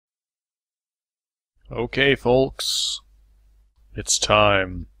Okay, folks, it's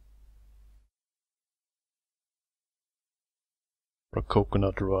time for a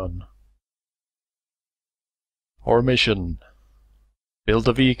coconut run. Our mission: build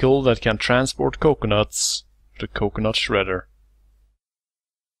a vehicle that can transport coconuts to the coconut shredder.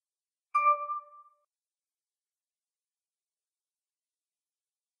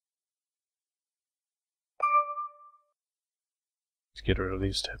 Let's get rid of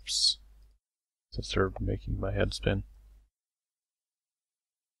these tips, since they're making my head spin.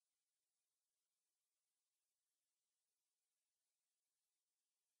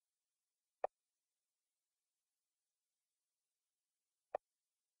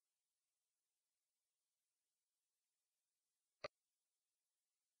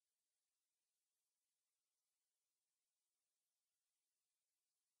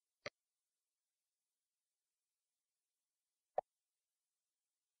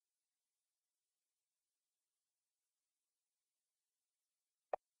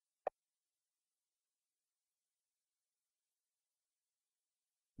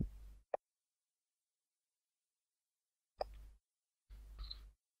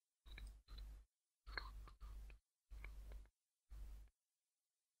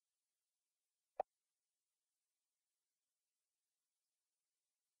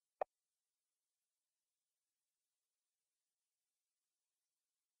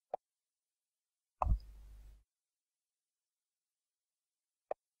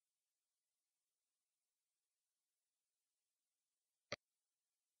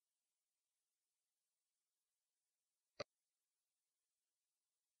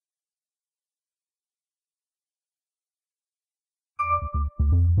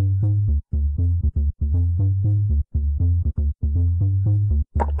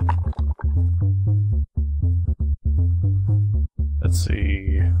 Let's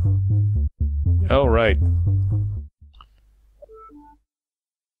see. Oh, right.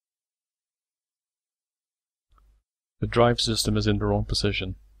 The drive system is in the wrong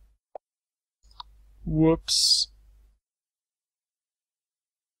position. Whoops.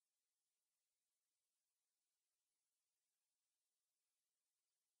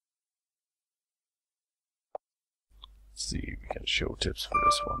 Let's see, we can show tips for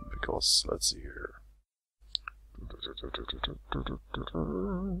this one, because, let's see here.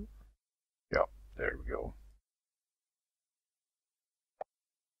 Yeah, there we go.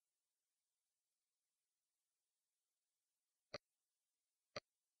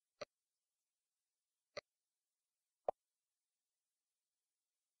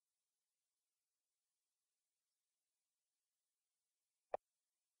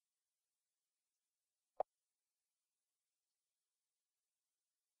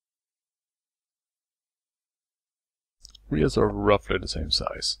 Rears are roughly the same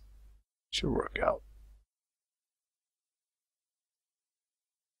size. Should work out.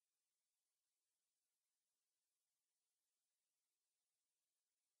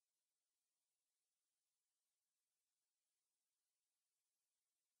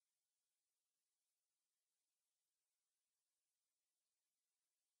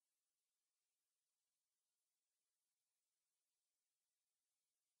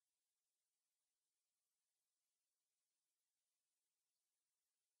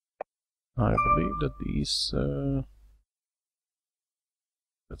 I believe that these,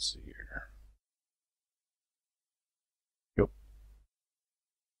 let's see here. Yep.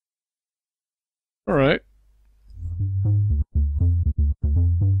 Alright.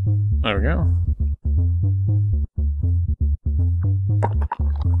 There we go.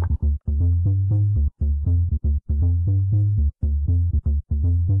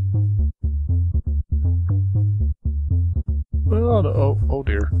 Oh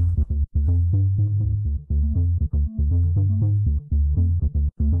dear.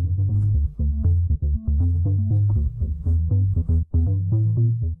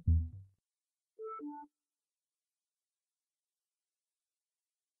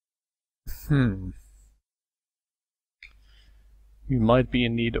 We might be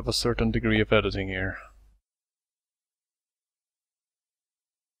in need of a certain degree of editing here.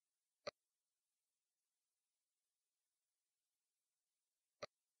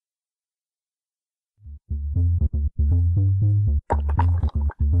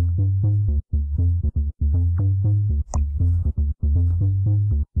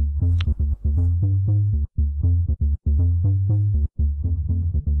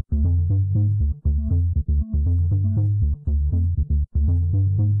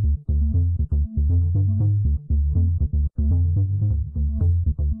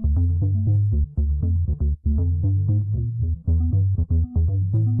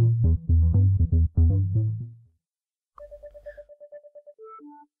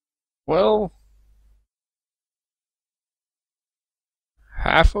 Well,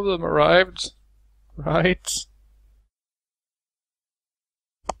 half of them arrived, right?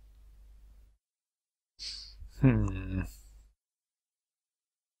 Hey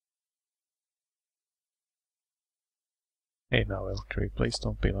now, Valkyrie, please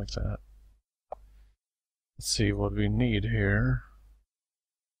don't be like that. Let's see what we need here.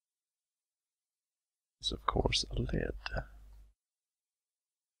 Is of course a lid.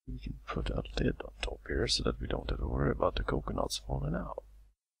 We can put a lid on top here so that we don't have to worry about the coconuts falling out.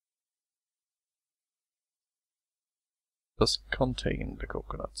 Just contain the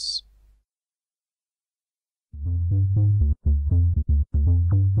coconuts.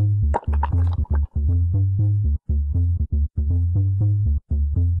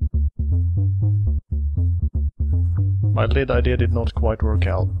 My lid idea did not quite work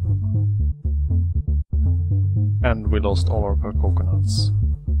out. And we lost all of our coconuts.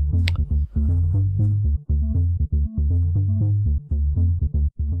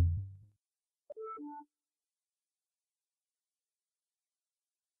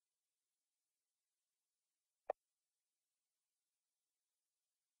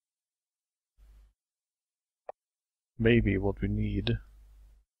 Maybe what we need is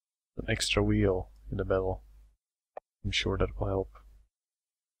an extra wheel in the middle. I'm sure that will help.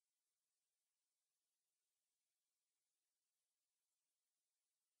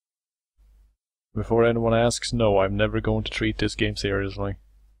 Before anyone asks, no, I'm never going to treat this game seriously.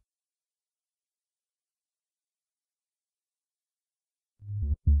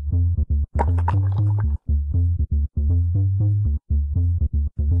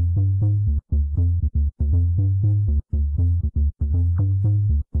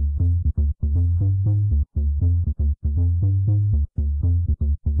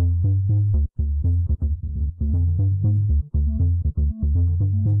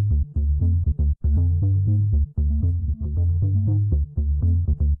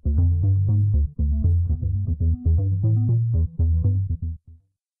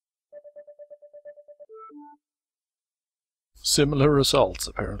 Similar results,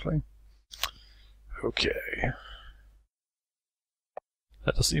 apparently. Okay.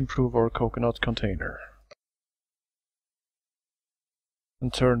 Let us improve our coconut container.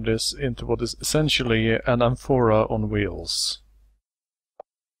 And turn this into what is essentially an amphora on wheels.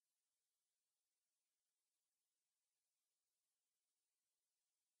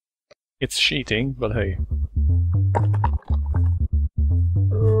 It's cheating, but hey.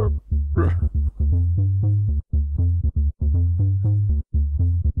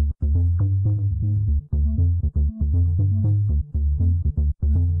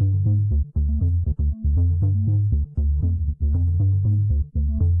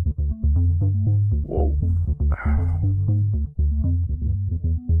 Whoa.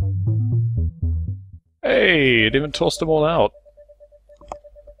 Hey, it even tossed them all out.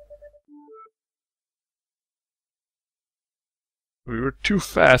 We were too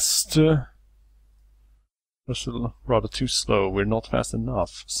fast. Just rather too slow. We're not fast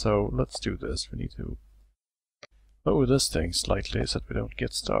enough. So let's do this. We need to lower this thing slightly so that we don't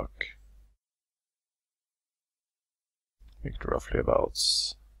get stuck. Make it roughly about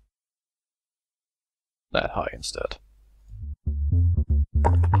that high instead.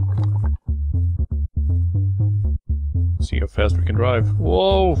 See how fast we can drive.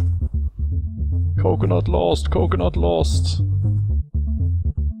 Whoa! Coconut lost! Coconut lost!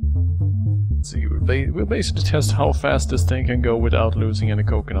 Let's see, we'll basically test how fast this thing can go without losing any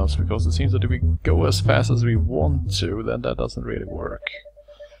coconuts, because it seems that if we go as fast as we want to, then that doesn't really work.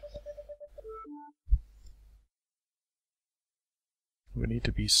 We need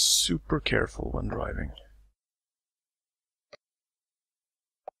to be super careful when driving.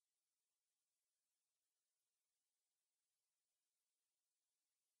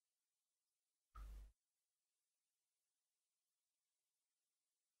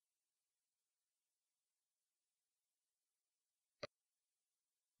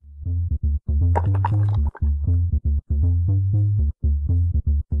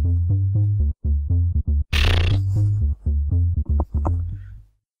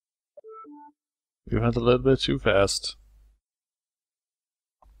 We went a little bit too fast.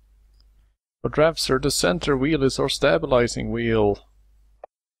 But Raptor, the center wheel is our stabilizing wheel.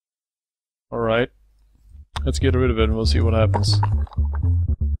 Alright. Let's get rid of it and we'll see what happens.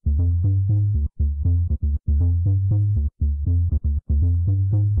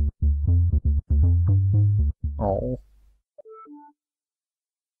 Oh.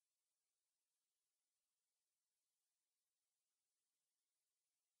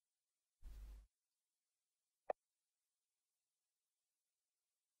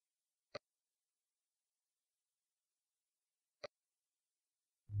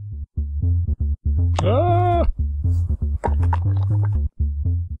 Ah!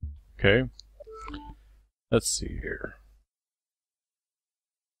 Okay. Let's see here.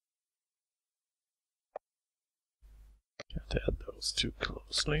 Can't add those too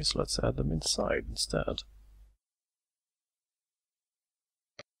closely, so let's add them inside instead.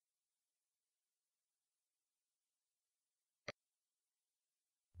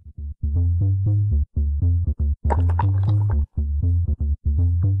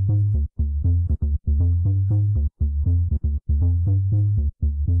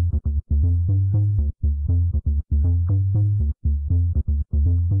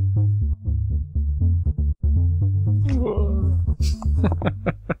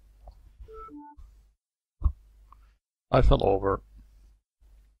 I fell over.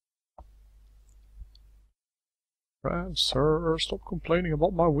 Brad, sir, stop complaining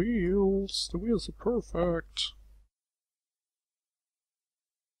about my wheels. The wheels are perfect.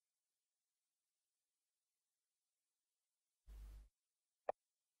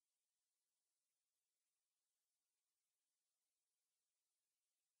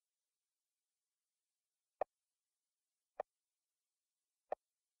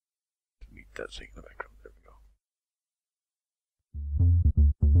 Delete that thing in the background. There we go.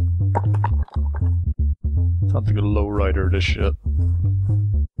 Time to go lowrider this shit.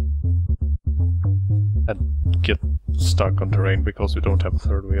 And get stuck on terrain because we don't have a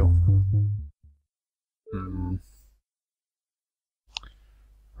third wheel.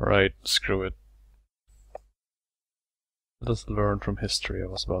 Alright, screw it. Let us learn from history, I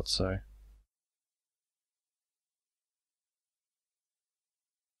was about to say.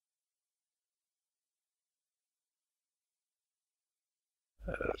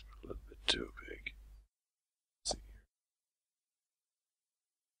 That's a little bit too big. Let's see here.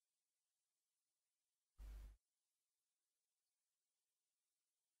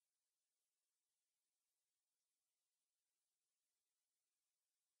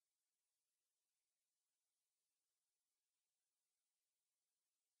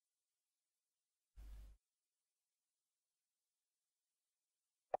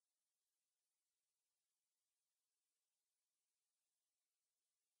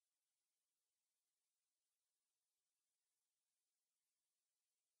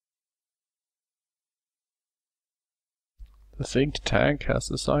 The think tank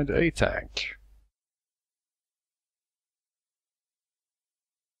has assigned a tank.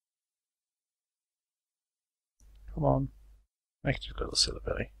 Come on. Make it a little silly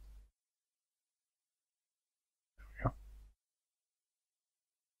belly. There we go.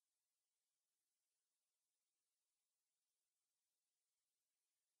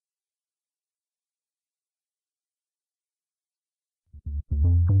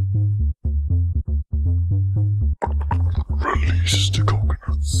 Release the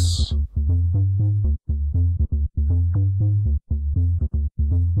coconuts.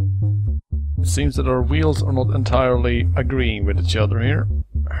 It seems that our wheels are not entirely agreeing with each other here.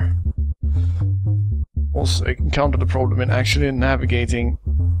 Also, I encountered the problem in actually navigating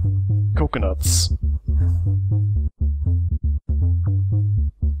coconuts.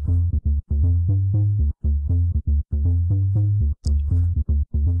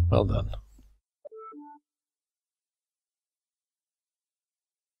 Well done.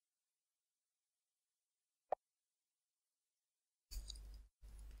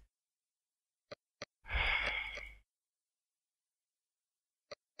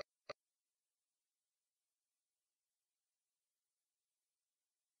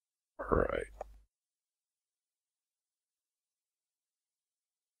 Alright.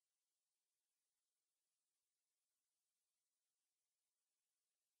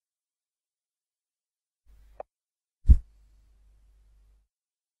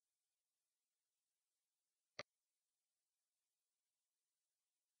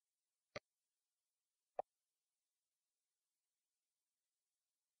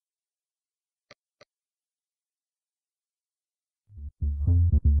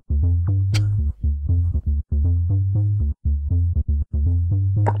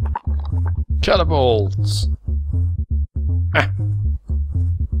 Catapults! Ah.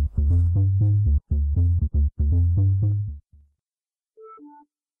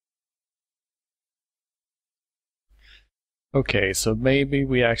 Okay, so maybe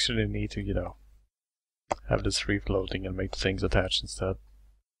we actually need to, you know, have this free floating and make things attach instead.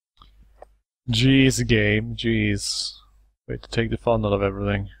 Jeez, game, jeez. Way to take the fun out of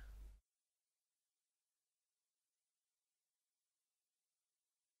everything.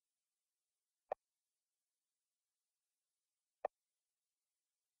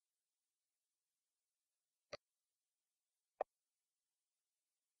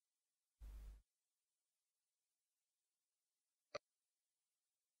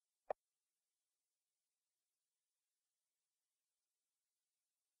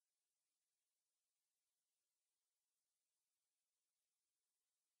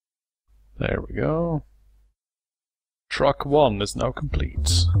 There we go. Truck 1 is now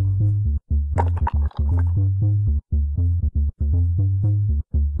complete.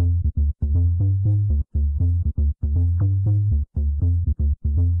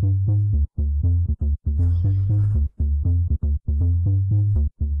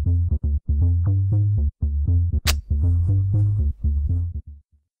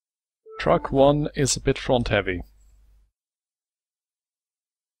 Truck 1 is a bit front heavy.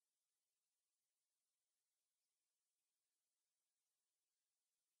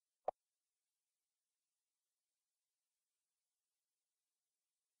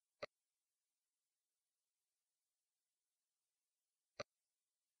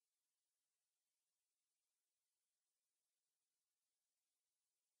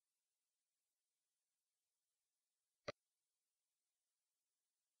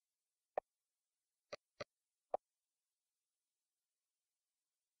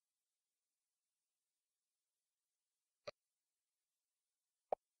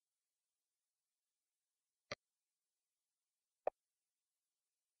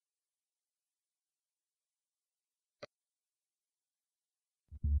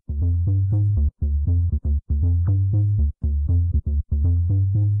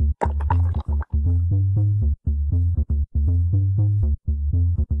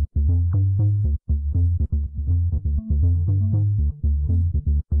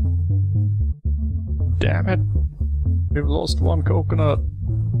 Damn it! We've lost one coconut.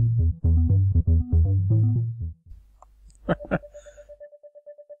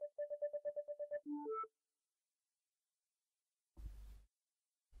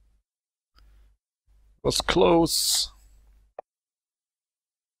 Was close.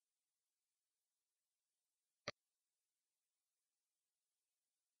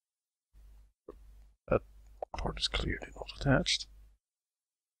 That part is clearly not attached.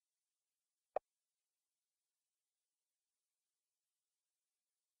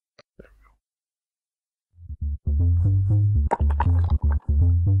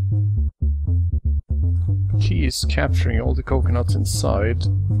 Key is capturing all the coconuts inside,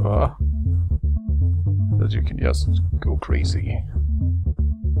 that you can just go crazy.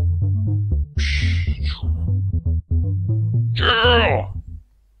 Yeah!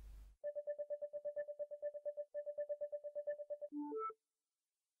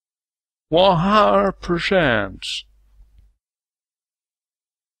 100%.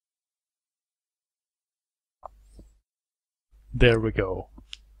 There we go.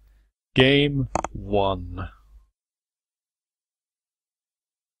 Game 1.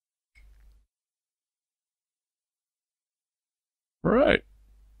 Right.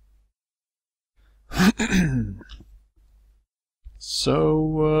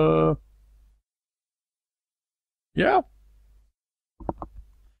 So, yeah.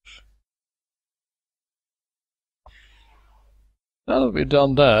 Now that we've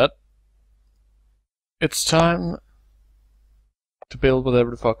done that, it's time to build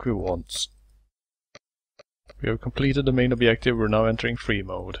whatever the fuck we want. We have completed the main objective, we're now entering free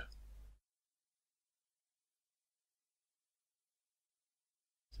mode.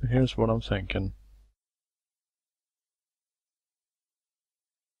 So here's what I'm thinking.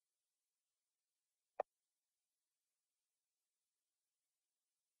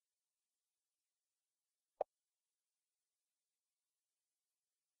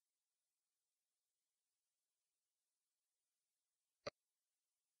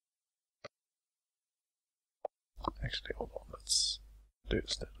 Actually, hold on, let's do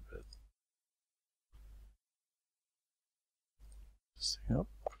this a bit. See up.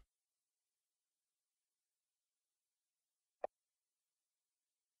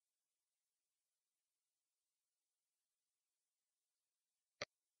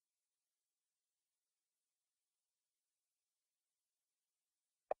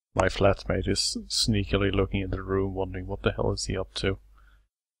 My flatmate is sneakily looking in the room, wondering what the hell is he up to.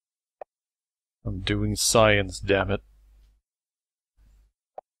 I'm doing science, damn it.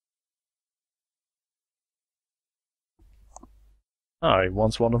 Ah, he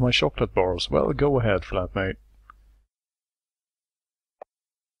wants one of my chocolate bars. Well, go ahead, flatmate.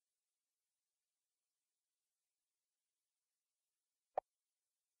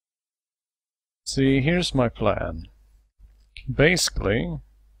 See, here's my plan. Basically,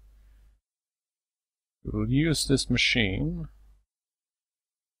 we'll use this machine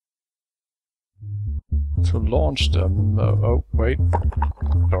to launch them. Oh, wait.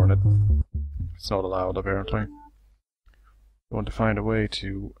 Darn it. It's not allowed, apparently. I want to find a way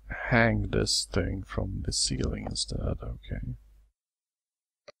to hang this thing from the ceiling instead. Okay.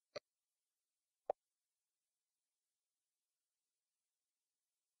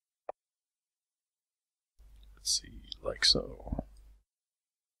 like so.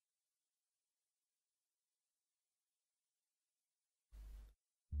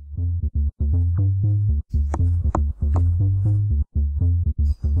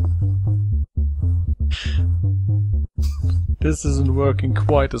 This isn't working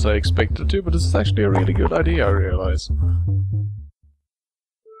quite as I expected to, but this is actually a really good idea, I realize.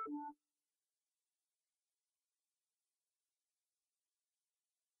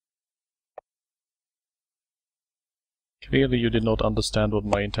 Clearly you did not understand what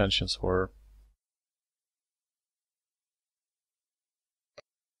my intentions were.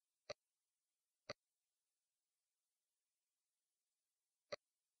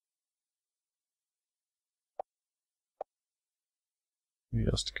 We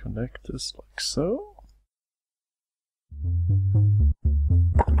just connect this like so.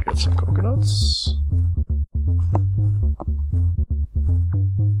 Get some coconuts.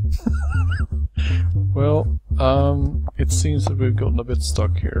 Well, it seems that we've gotten a bit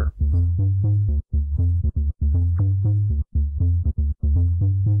stuck here.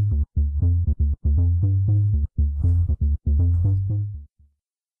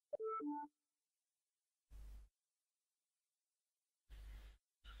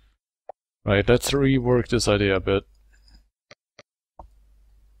 Right, let's rework this idea a bit.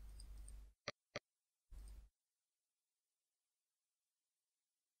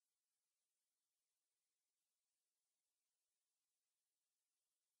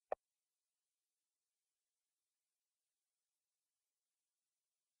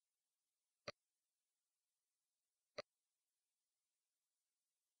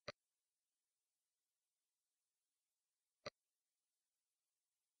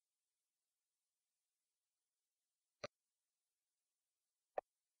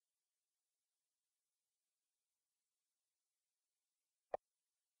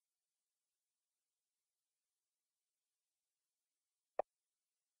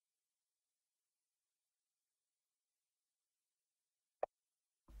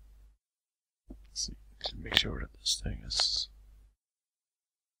 Let's see, to make sure that this thing is...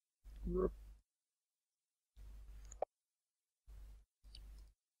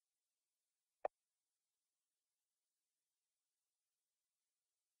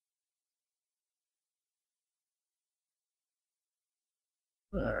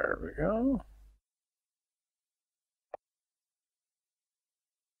 There we go.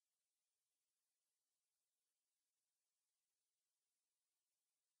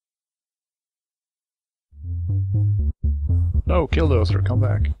 No, Killdozer, come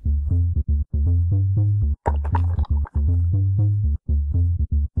back.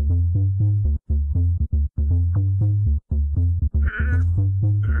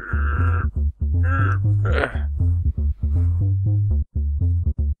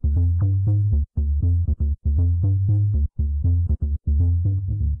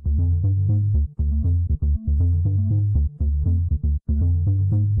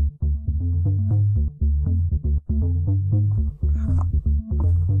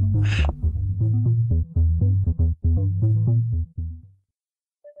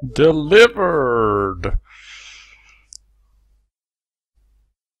 Delivered!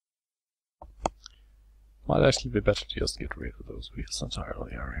 Might actually be better to just get rid of those wheels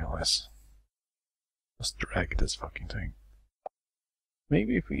entirely, I realize. Just drag this fucking thing.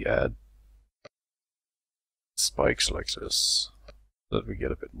 Maybe if we add spikes like this, that we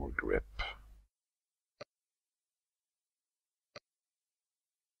get a bit more grip.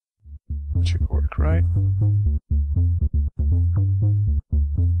 That should work, right?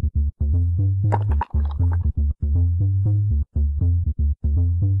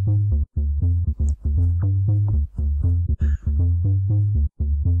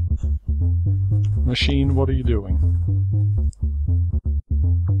 Machine, what are you doing?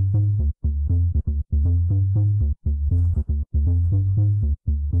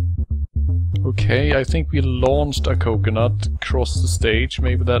 Okay, I think we launched a coconut across the stage.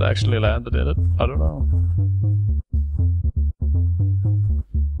 Maybe that actually landed in it. I don't know.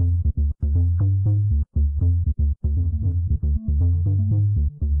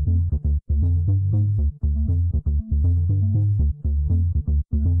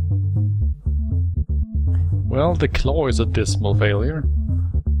 Well, the claw is a dismal failure.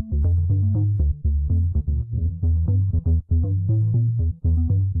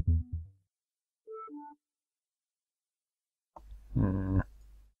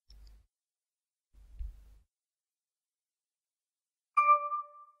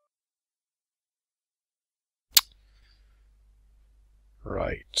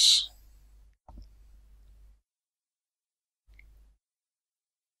 Right.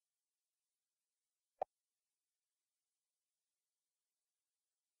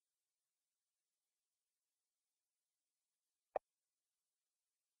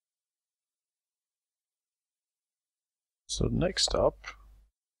 So next up,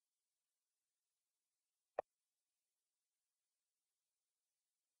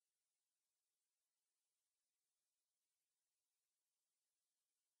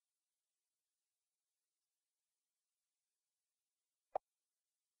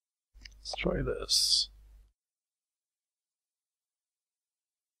 let's try this.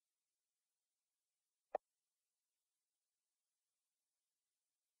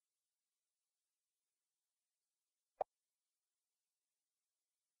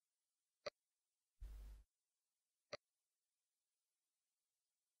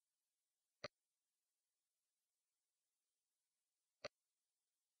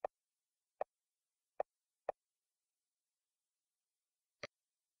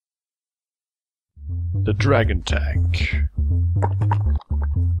 The dragon tank.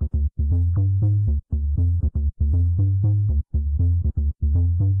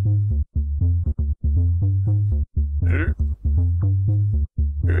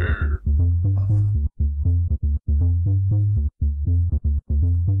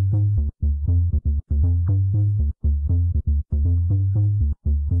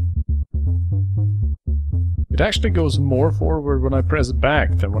 It actually goes more forward when I press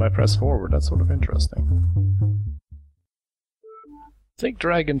back than when I press forward. That's sort of interesting. I think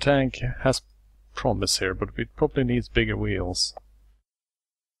Dragon Tank has promise here, but it probably needs bigger wheels.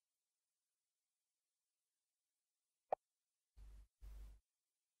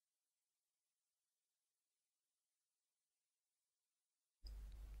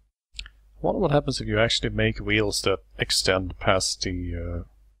 I wonder what happens if you actually make wheels that extend past the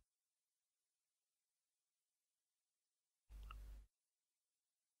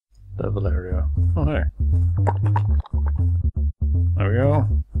level area. Oh, hey. There we go.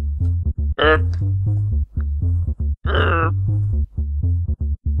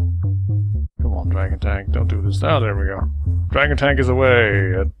 Come on, Dragon Tank, don't do this. Oh, there we go. Dragon Tank is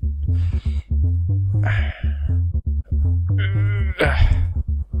away.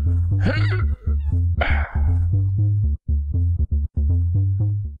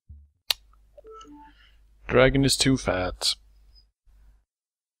 Dragon is too fat.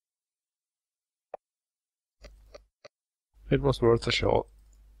 It was worth a shot.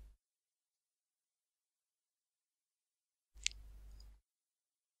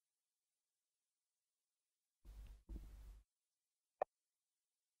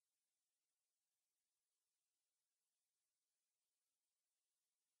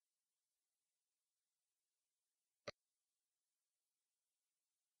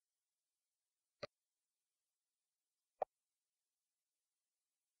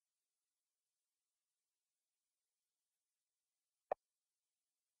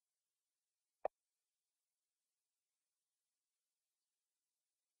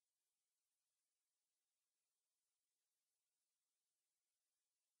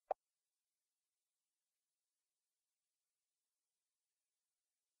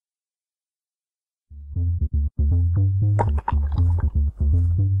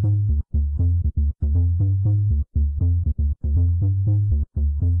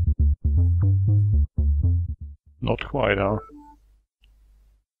 Not quite, huh?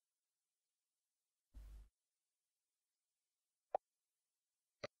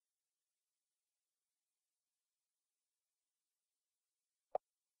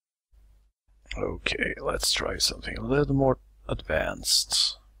 Okay, let's try something a little more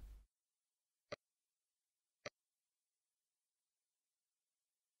advanced.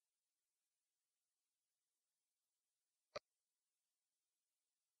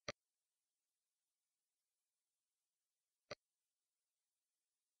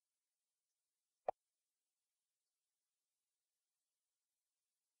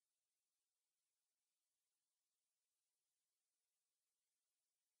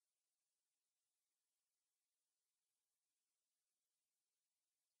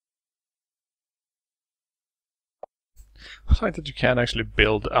 I like that you can actually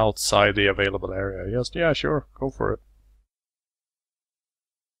build outside the available area. Just, yeah, sure, go for it.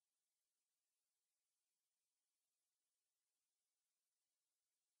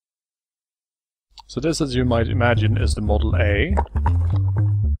 So this, as you might imagine, is the Model A.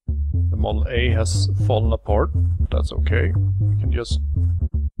 The Model A has fallen apart. That's okay. We can just...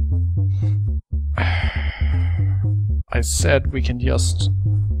 I said we can just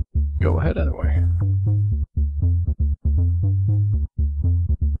go ahead anyway.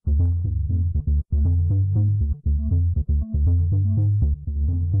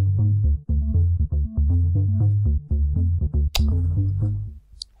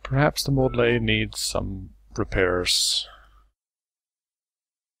 Perhaps the Model A needs some repairs.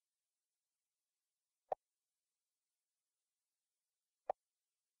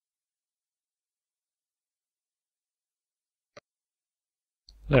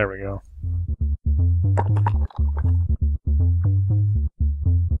 There we go.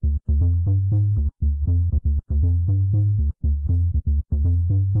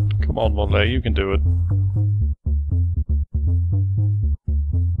 Come on, Model A, you can do it.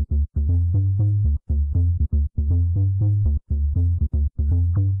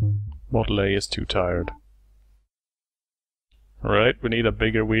 Model A is too tired. Alright, we need a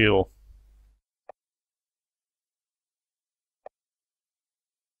bigger wheel.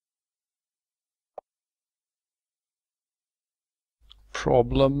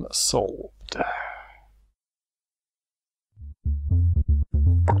 Problem solved.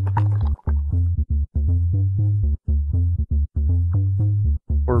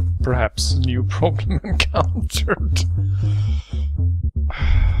 Or perhaps new problem encountered.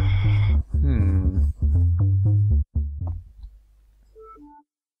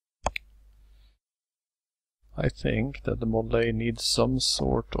 I think that the Model A needs some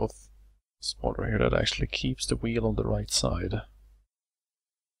sort of spoiler here that actually keeps the wheel on the right side.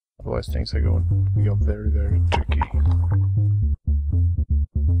 Otherwise things are going to be very, very tricky.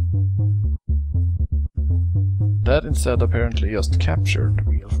 That instead apparently just captured the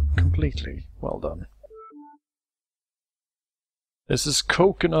wheel completely. Well done. This is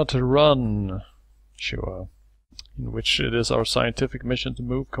Coconut Run, Shua, in which it is our scientific mission to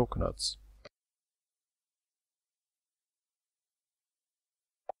move coconuts.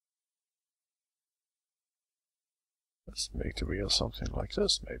 Let's make the wheel something like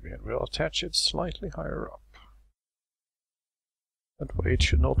this maybe, and we'll attach it slightly higher up. That way it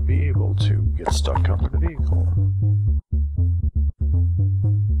should not be able to get stuck under the vehicle.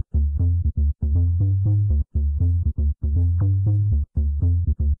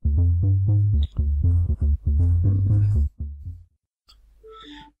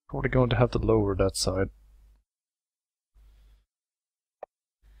 Probably going to have to lower that side.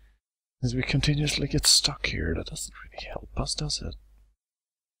 As we continuously get stuck here, that doesn't really help us, does it?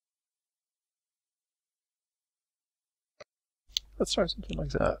 Let's try something like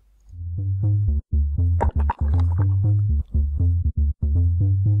that.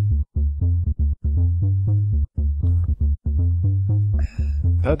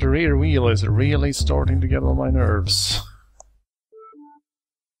 That rear wheel is really starting to get on my nerves.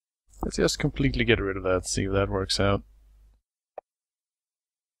 Let's just completely get rid of that, see if that works out.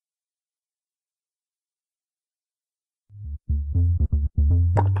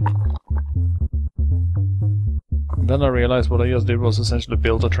 Then I realized what I just did was essentially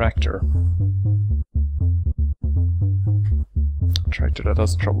build a tractor. A tractor that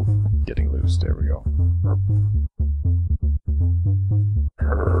has trouble getting loose. There we go.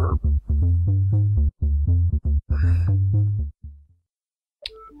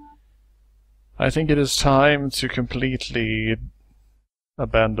 I think it is time to completely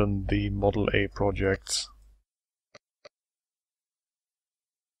abandon the Model A project.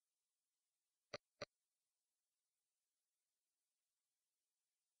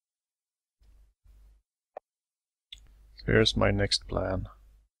 Here's my next plan.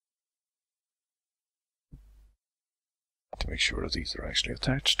 To make sure that these are actually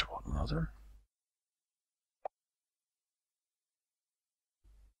attached to one another.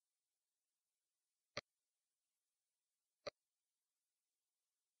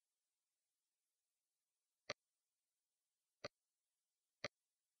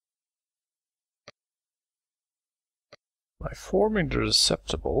 By forming the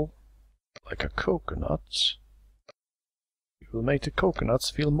receptacle like a coconut, you will make the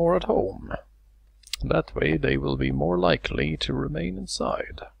coconuts feel more at home. That way they will be more likely to remain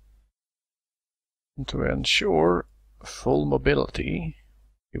inside. And to ensure full mobility,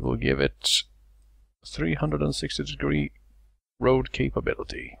 you will give it 360-degree road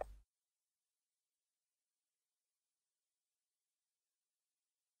capability.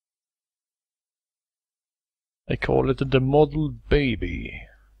 I call it the Model Baby.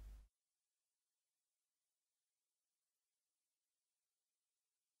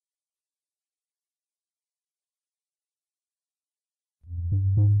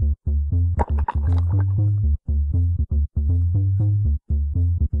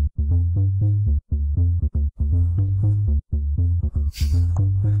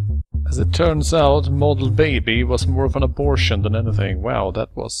 As it turns out, Model Baby was more of an abortion than anything. Wow,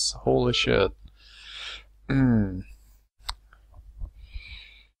 that was holy shit.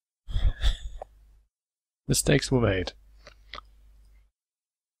 Mistakes were made.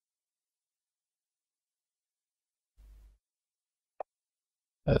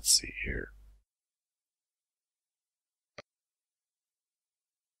 Let's see here.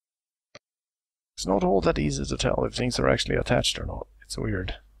 It's not all that easy to tell if things are actually attached or not. It's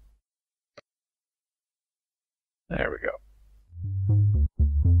weird. There we go.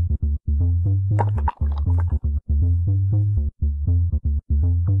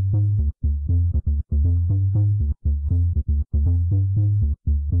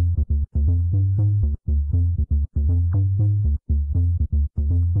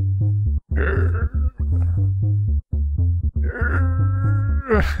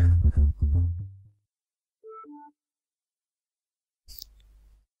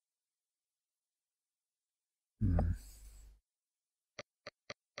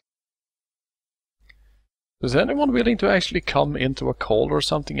 Is anyone willing to actually come into a call or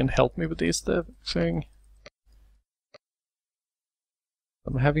something and help me with this thing?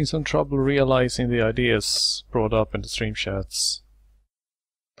 I'm having some trouble realizing the ideas brought up in the stream chats.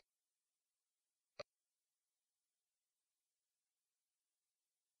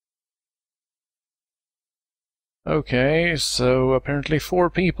 Okay, so apparently 4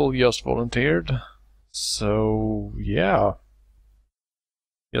 people just volunteered. So, yeah.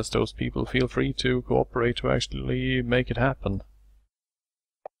 Yes, those people feel free to cooperate to actually make it happen.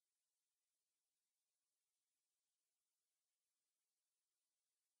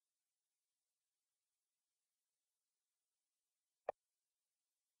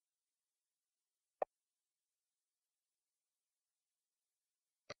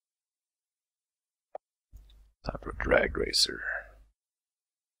 Time for a drag racer.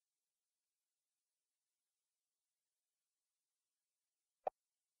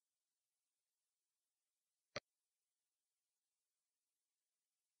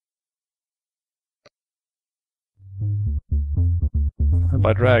 And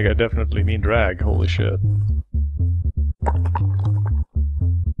by drag, I definitely mean drag, holy shit.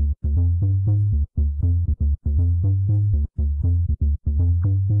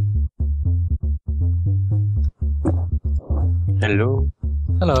 Hello.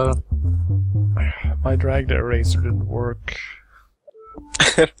 Hello. My drag eraser didn't work.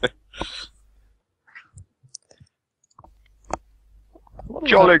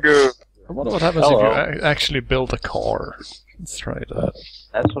 Jolly good. I wonder what happens if you actually build a car. Let's try that.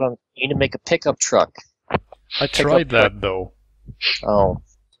 That's what you need to make a pickup truck. I tried that though. Oh.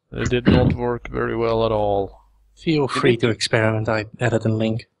 It did not work very well at all. Feel free to experiment. I added a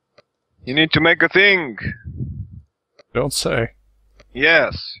link. You need to make a thing. Don't say.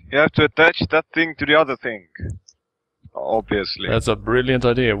 Yes, you have to attach that thing to the other thing. Obviously. That's a brilliant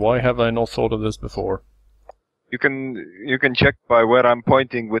idea. Why have I not thought of this before? You can check by where I'm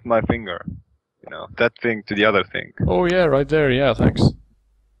pointing with my finger. You know, that thing to the other thing. Oh yeah, right there. Yeah, thanks.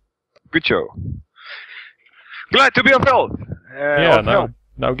 Good show. Glad to be of help. Yeah,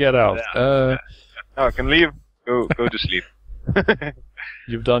 now get out. Now I can leave. Go to sleep.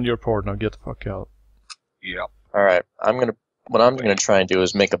 You've done your part. Now get the fuck out. Yeah. All right. What I'm gonna try and do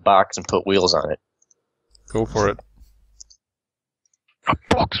is make a box and put wheels on it. Go for it. A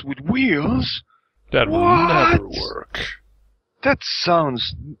box with wheels? That will never work. That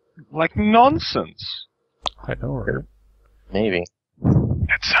sounds like nonsense. I know, right? Maybe.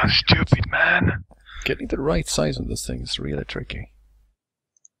 That sounds stupid, man. Getting the right size on this thing is really tricky.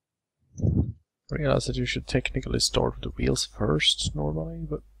 I realize that you should technically start with the wheels first, normally,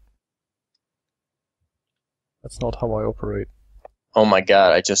 but that's not how I operate. Oh my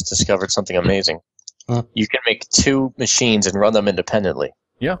god, I just discovered something amazing. Huh? You can make 2 machines and run them independently.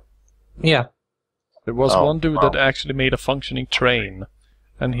 Yeah. Yeah. There was one dude that actually made a functioning train,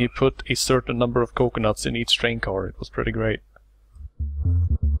 and he put a certain number of coconuts in each train car. It was pretty great.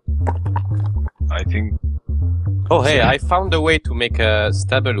 I think... Oh hey, I found a way to make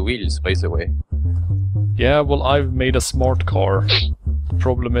stable wheels, by the way. Yeah, well, I've made a smart car. The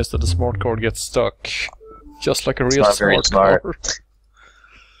problem is that the smart car gets stuck. Just like a real smart car.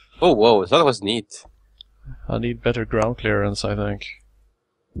 Oh whoa, that was neat. I need better ground clearance, I think.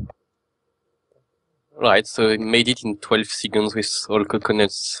 Right, so I made it in 12 seconds with all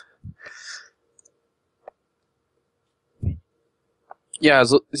coconuts. Yeah,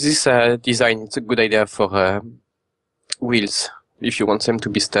 so this design, it's a good idea for wheels, if you want them to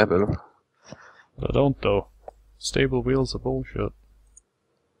be stable. I don't, though. Stable wheels are bullshit.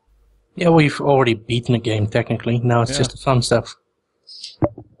 Yeah, we've already beaten the game, technically. Now it's just the fun stuff.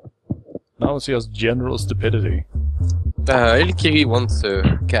 Now it's just general stupidity. Elkiri wants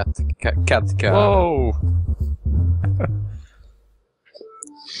a cat car. Whoa!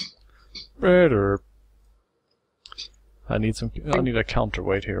 Better. I need a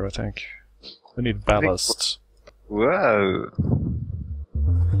counterweight here, I think. We need ballast. Whoa.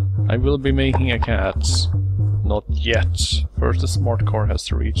 I will be making a cat. Not yet. First the smart car has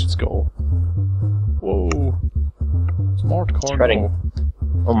to reach its goal. Smart car. Shredding.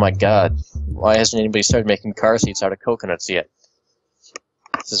 No. Oh my god. Why hasn't anybody started making car seats out of coconuts yet?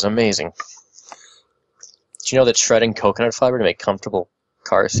 This is amazing. Do you know that shredding coconut fiber to make comfortable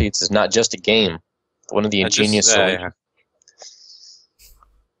car seats is not just a game, but one of the ingenious solutions?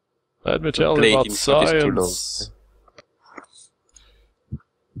 Let me tell you about science.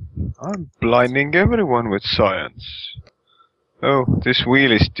 I'm blinding everyone with science. Oh, this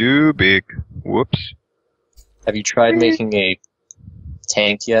wheel is too big. Whoops. Have you tried making a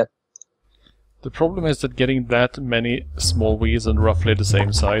tank yet? The problem is that getting that many small wheels and roughly the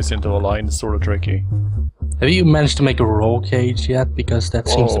same size into a line is sort of tricky. Have you managed to make a roll cage yet? Because that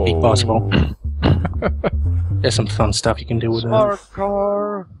seems to be possible. There's some fun stuff you can do with that. Smart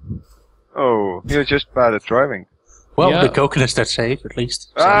car. Oh, you're just bad at driving. Well, Yeah. the coconuts are safe, at least.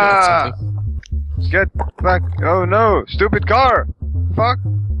 So Ah! that's something. Get back. Oh no, stupid car. Fuck.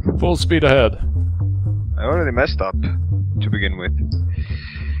 Full speed ahead. I already messed up to begin with.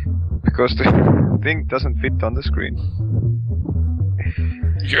 Because the thing doesn't fit on the screen.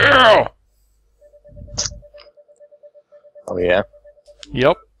 Yeah! Oh yeah?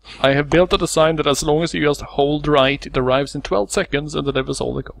 Yep. I have built a design that as long as you just hold right, it arrives in 12 seconds and delivers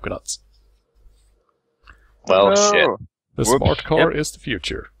all the coconuts. Well, No. shit. The Whoops. smart car is the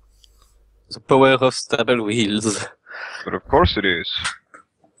future. The power of stable wheels. But of course it is.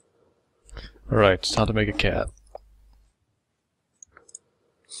 Alright, it's how to make a cat.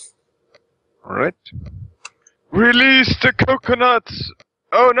 Alright. Release the coconuts!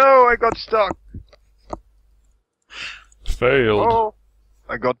 Oh no, I got stuck! Failed. Oh,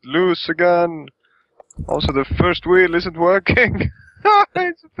 I got loose again. Also, the first wheel isn't working.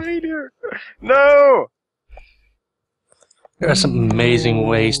 It's a failure. No! There are some amazing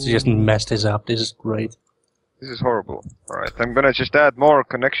ways to just mess this up. This is great. This is horrible. Alright, I'm gonna just add more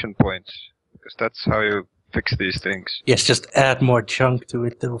connection points. Because that's how you fix these things. Yes, just add more junk to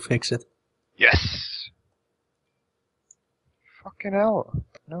it, that'll fix it. Yes! Fucking hell.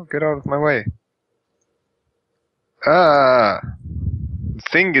 No, get out of my way. Ah! The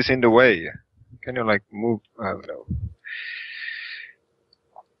thing is in the way. Can you, like, move? Oh, no.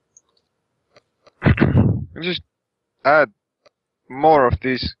 You just add more of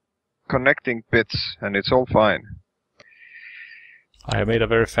these connecting bits, and it's all fine. I have made a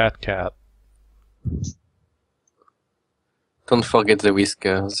very fat cat. Don't forget the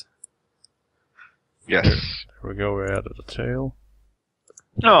whiskers. Yes. There we go, we added a tail.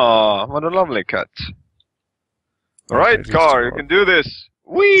 Aw, what a lovely cat. Alright, Okay, car, just- you can do this.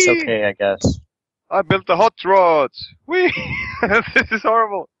 Whee! It's okay, I guess. I built the hot rods. Whee! This is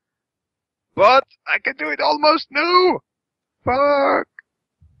horrible. But I can do it almost now. Fuck.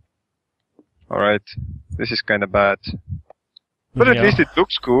 Alright, this is kinda bad. But at Yeah. least it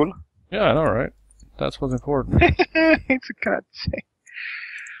looks cool. Yeah, I know, right? That's what's important. It's a cat.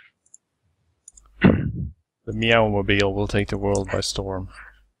 The Meowmobile will take the world by storm.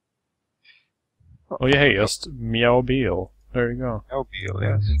 Oh yeah, hey, just Meowmobile. There you go. Mobile,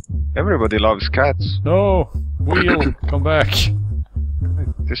 yes. Everybody loves cats. No! Wheel! Come back!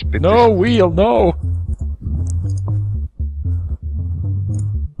 This bit No, wheel, no!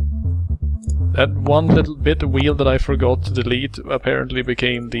 That one little bit of wheel that I forgot to delete apparently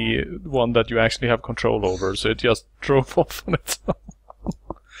became the one that you actually have control over, so it just drove off on its own.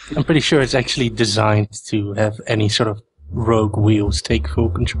 I'm pretty sure it's actually designed to have any sort of rogue wheels take full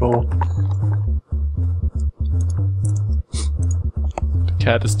control. The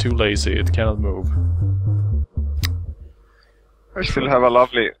cat is too lazy, it cannot move. I still have a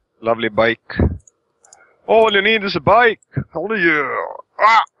lovely bike. All you need is a bike. Only you.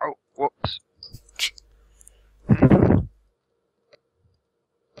 Ah! Oh, whoops.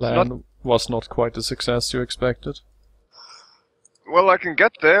 Plan was not quite the success you expected. Well, I can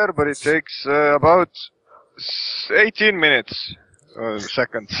get there, but it takes about 18 minutes.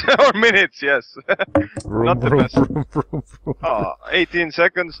 Seconds. Or minutes, yes. Not the best. Ah, 18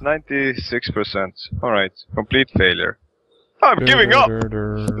 seconds, 96%. Alright, complete failure. I'm giving up!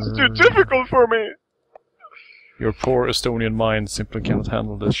 It's too difficult for me! Your poor Estonian mind simply cannot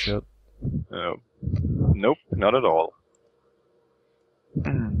handle this shit. Nope, not at all.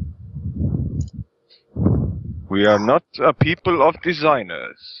 We are not a people of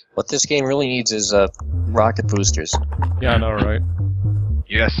designers. What this game really needs is rocket boosters. Yeah, I know, right?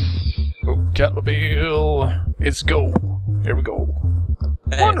 Yes. Oh, Catmobile! It's go! Here we go.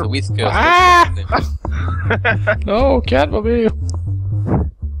 Hey, the whiskers. Ah! No, Catmobile!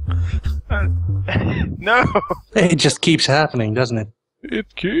 No! It just keeps happening, doesn't it?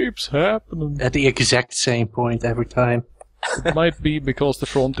 It keeps happening. At the exact same point every time. Might be because the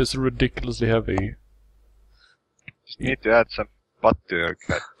front is ridiculously heavy. Just need to add some butt to your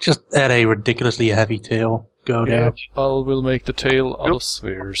cat. Just add a ridiculously heavy tail. Go there. We'll make the tail out of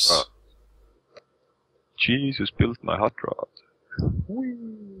spheres. Jesus built my hot rod.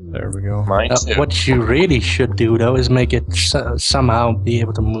 There we go. Mine too. What you really should do, though, is make it somehow be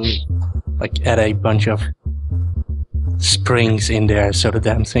able to move. Like, add a bunch of springs in there so the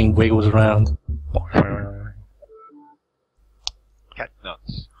damn thing wiggles around. Cat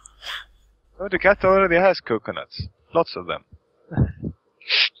nuts. Oh, the cat already has coconuts. Lots of them.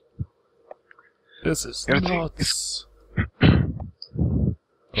 This is You're nuts.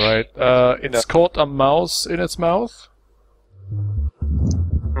 Right, it's caught a mouse in its mouth.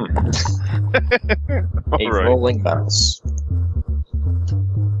 A rolling mouse.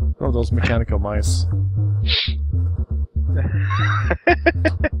 Oh, those mechanical mice.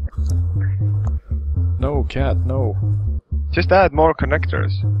 No, cat, no. Just add more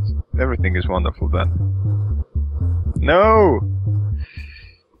connectors. Everything is wonderful then. No!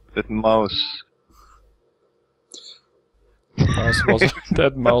 That mouse.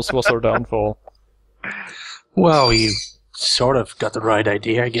 That mouse was our downfall. Well, you sort of got the right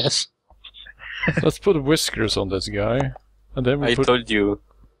idea, I guess. Let's put whiskers on this guy. And then we I told you.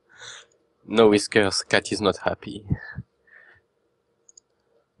 No whiskers, cat is not happy.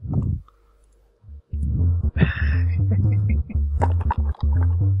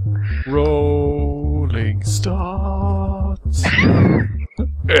 Rolling starts.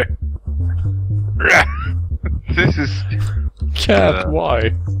 This is... Cat,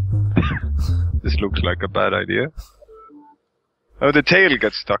 why? This looks like a bad idea. Oh, the tail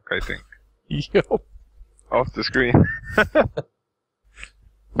gets stuck, I think. Yup. Off the screen.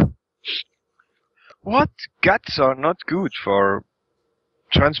 What? Cats are not good for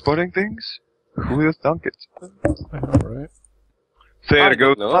transporting things? Who would have thunk it? I know, right? There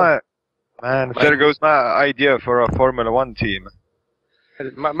goes know. there goes my idea for a Formula 1 team.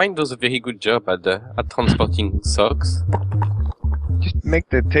 Mine does a very good job at transporting socks. Just make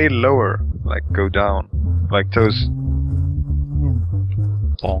the tail lower, like go down, like those.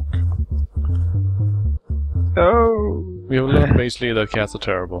 Bonk. No. We have learned basically that cats are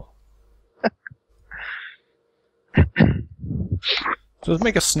terrible. So let's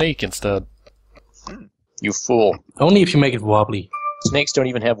make a snake instead. You fool. Only if you make it wobbly. Snakes don't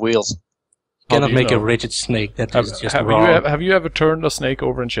even have wheels. You How do cannot you make a know? rigid snake. That is just have wrong. have you ever turned a snake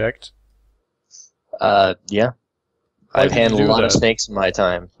over and checked? Yeah. Why I've did you handled do a lot of that? snakes in my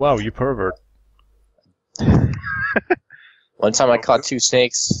time. Wow, you pervert. One time I caught 2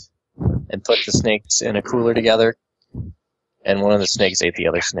 snakes and put the snakes in a cooler together, and one of the snakes ate the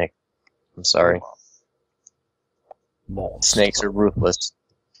other snake. I'm sorry. Monster. Snakes are ruthless.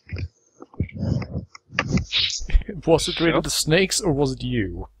 Was it really the snakes or was it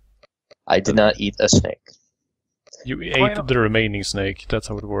you? I did not eat a snake. You Why ate not? the remaining snake. That's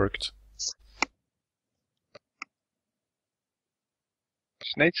how it worked.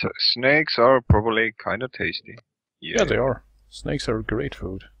 Snakes are probably kind of tasty. Yeah, they are. Snakes are great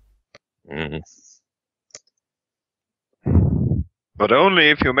food. Mm. But only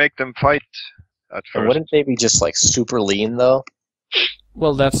if you make them fight at And first. wouldn't they be just like super lean though?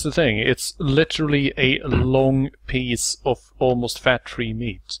 Well, that's the thing. It's literally a long piece of almost fat-free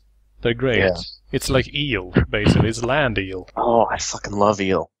meat. They're great. Yeah. It's like eel, basically. It's land eel. Oh, I fucking love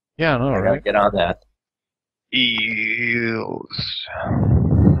eel. Yeah, I know, I gotta right? get on that. Eels.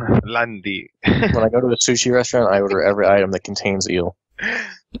 Landy. When I go to a sushi restaurant, I order every item that contains eel.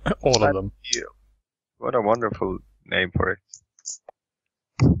 All of them. What a wonderful name for it.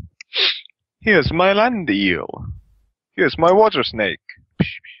 Here's my land eel. Here's my water snake.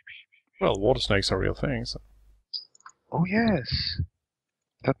 Well, water snakes are real things. Oh yes.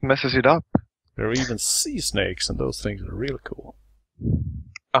 That messes it up. There are even sea snakes, and those things are really cool.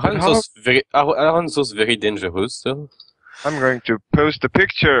 Aren't those very dangerous though? I'm going to post a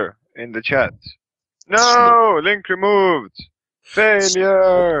picture in the chat. No! Link removed!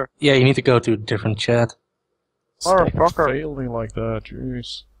 Failure! Yeah, you need to go to a different chat. Stop Motherfucker. failing like that,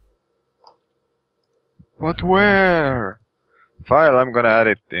 jeez. But where? File, I'm gonna add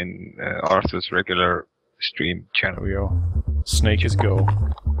it in Arthur's regular stream There channel. we go. Snake is go.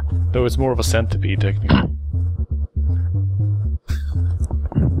 Though it's more of a centipede, technically.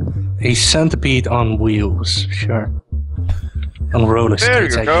 A centipede on wheels, sure. On roller There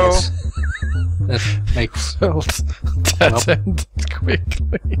skates, you I go. guess. That makes... Well, that ended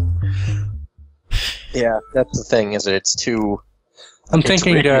quickly. Yeah, that's the thing, is that it's too... I'm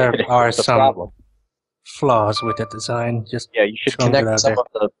thinking really- there are it's a some problem. flaws with that design. Just Yeah, you should throwing it connect out some there. of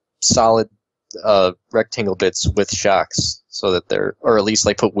the solid rectangle bits with shocks, so that they're... Or at least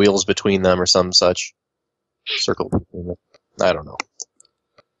like put wheels between them or some such. circle between them. I don't know.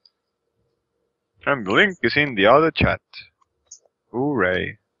 And the link is in the other chat.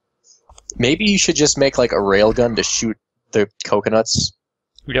 Hooray. Maybe you should just make like a railgun to shoot the coconuts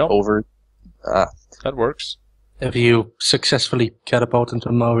Yep, over. that works. Have you successfully catapulted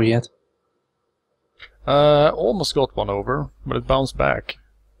them over yet? Almost got one over, but it bounced back.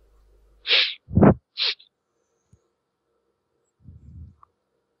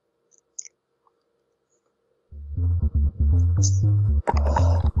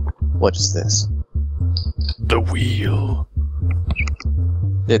 What is this? The wheel.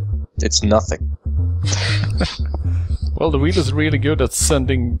 It's nothing. Well, the wheel is really good at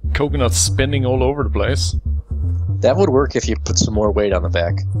sending coconuts spinning all over the place. That would work if you put some more weight on the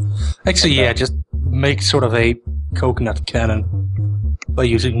back. Actually, yeah, just make sort of a coconut cannon by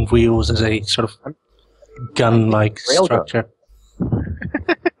using wheels as a sort of gun-like Railgun. structure.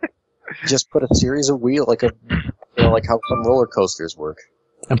 Just put a series of wheels, like like how some roller coasters work.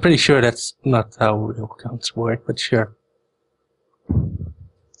 I'm pretty sure that's not how wheel guns work, but sure.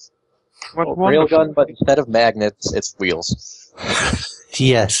 What wonderful. Railgun, but instead of magnets, it's wheels.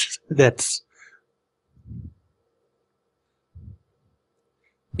 Yes, that's...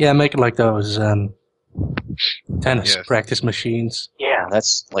 Yeah, make it like those tennis Yes. practice machines. Yeah,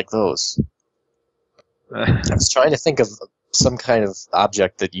 that's like those. I was trying to think of some kind of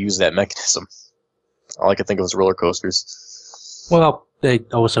object that used that mechanism. All I could think of was roller coasters. Well, they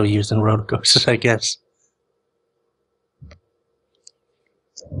also used in roller coasters, I guess.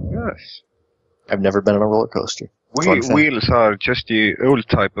 Yes. I've never been on a roller coaster. Fun fact. Wheels are just the old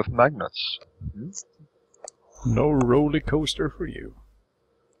type of magnets. No roller coaster for you.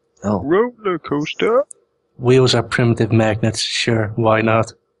 Oh, Roller coaster? Wheels are primitive magnets, sure, why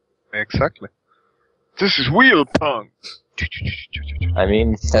not? Exactly. This is wheel punk. I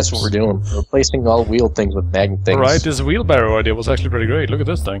mean, that's what we're doing. We're replacing all wheeled things with magnet things. Alright, this wheelbarrow idea was actually pretty great. Look at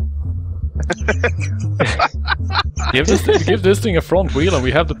this thing. give this thing a front wheel and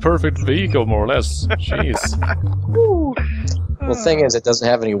we have the perfect vehicle, more or less. Jeez. Well, the thing is, it doesn't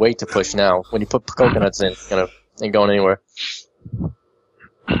have any weight to push now. When you put coconuts in, it ain't going anywhere.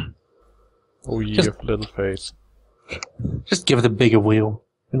 Oh, you Just- little face. Just give it a bigger wheel.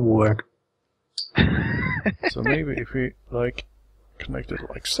 It'll work. So maybe if we, like, connect it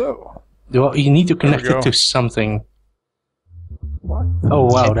like so. Well, you need to connect There we it go. to something. Oh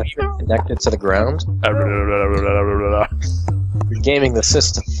wow, that's... Connect it to the ground. You're gaming the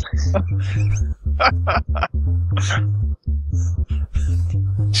system.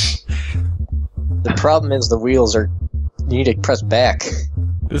 The problem is the wheels are... You need to press back.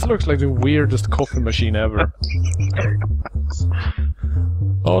 This looks like the weirdest coffee machine ever.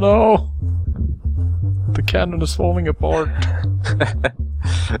 Oh no! The cannon is falling apart.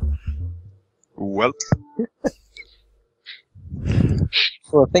 Well,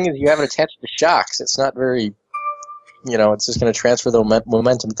 Well, the thing is, you have it attached to shocks. It's not very... it's just going to transfer the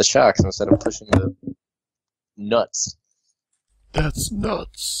momentum to the shocks instead of pushing the nuts. That's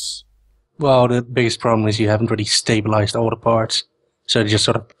nuts. Well, the biggest problem is you haven't really stabilized all the parts. So they just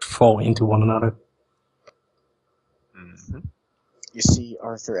sort of fall into one another. You see,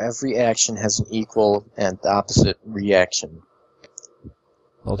 Arthur, every action has an equal and opposite reaction.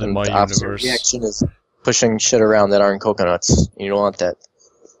 Not in And my the opposite universe. reaction is pushing shit around that aren't coconuts. You don't want that.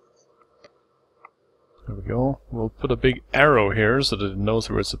 There we go. We'll put a big arrow here so that it knows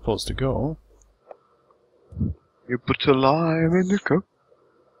where it's supposed to go. you put a lime in the cup.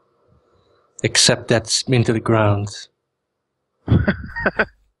 Except that's into the ground.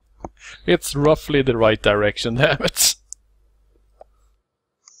 It's roughly the right direction, damn it.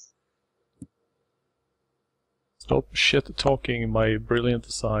 Stop shit-talking my brilliant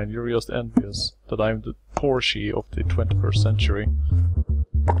design. You're just envious that I'm the Porsche of the 21st century.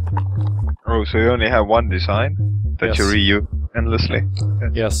 Oh, so you only have one design that you Yes. reuse endlessly.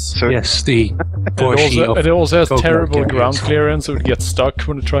 Yes. So Yes, the And Porsche it also has coconut terrible carriers. ground clearance, so it gets stuck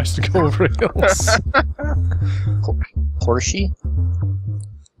when it tries to go over hills. Porsche?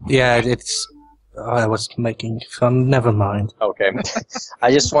 Yeah, it's... I was making fun, never mind. Okay.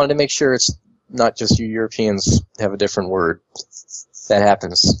 I just wanted to make sure it's not just you Europeans have a different word. That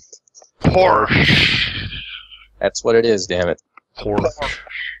happens. Porsche. That's what it is, damn it. Porsche.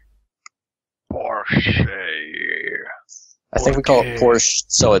 I think we call Okay. it Porsche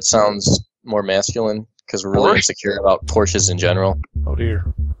so it sounds more masculine, because we're really Porsche? insecure about Porsches in general. Oh dear.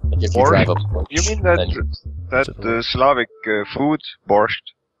 Like if you Porsche? drive a Porsche, You mean that then Slavic food, borscht?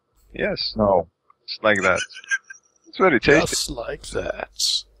 Yes, no. it's like that. It's very tasty. Just like that.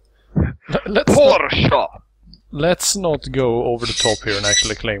 Let's Porsche. let's not go over the top here and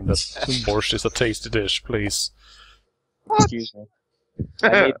actually claim that borscht is a tasty dish, please. Excuse me. I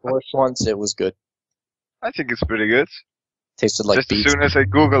made borscht once, it was good. I think it's pretty good. Tasted like Just beets. as soon as I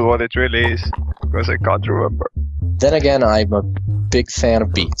Google what it really is, because I can't remember. Then again, I'm a big fan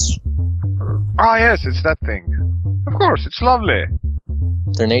of beets. Ah, yes, it's that thing. Of course, it's lovely.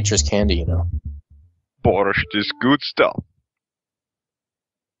 They're nature's candy, you know. Borscht is good stuff.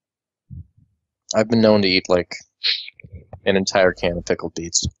 I've been known to eat, like, an entire can of pickled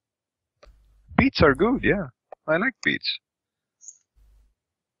beets. Beets are good, yeah. I like beets.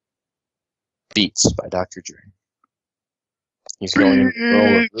 Beets by Dr. Dre. He's going in the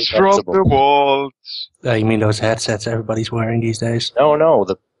role of Beets from the vegetable. walls. You mean those headsets everybody's wearing these days? No,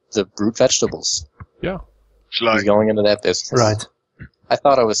 the root vegetables. It's He's like, going into that business. Right. I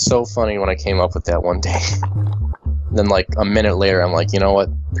thought it was so funny when I came up with that one day. Then, like, a minute later, I'm like, you know what?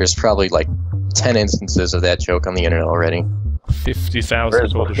 There's probably, like, 10 instances of that joke on the internet already. 50,000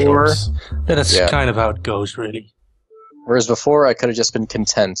 Whereas before- photoshops. That's Yeah. kind of how it goes, really. Whereas before, I could have just been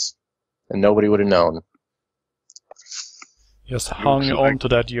content, and nobody would have known. Just hung like- on to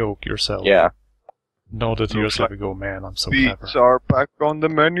that yoke yourself. Yeah. Nodded to Looks yourself and go, man, I'm so beets clever. are back on the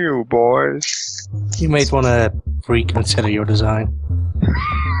menu, boys. You might want to reconsider your design.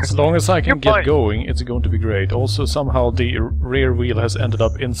 As long as I can You're get fine. going, it's going to be great. Also, somehow the rear wheel has ended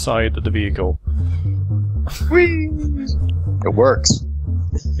up inside the vehicle. Whee! It works.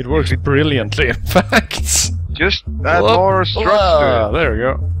 It works brilliantly, in fact. Just add Whoop. more struts to Ah, it. there you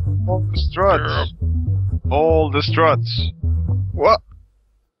go. All the struts. All the struts. What?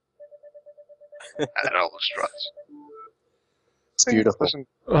 Add all the struts. It's beautiful. Doesn't-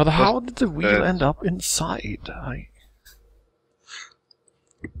 But how did the wheel Uh, end up inside?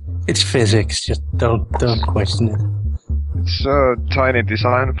 It's physics. Just don't question it. It's a tiny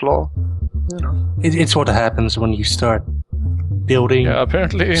design flaw. It's what happens when you start building Yeah,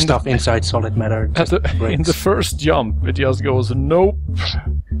 apparently in stuff inside solid matter. At the, in breaks. the first jump, it just goes, nope.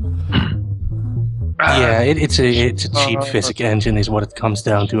 Yeah, it's a cheap physics engine is what it comes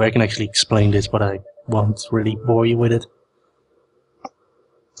down to. I can actually explain this, but I won't really bore you with it.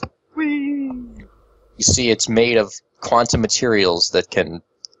 You see, it's made of quantum materials that can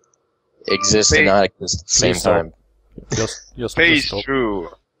exist and not exist at the same Please stop. time. Just Phase stop. through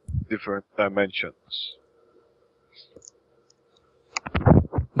different dimensions.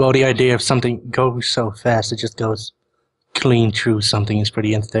 Well, the idea of something goes so fast it just goes clean through something is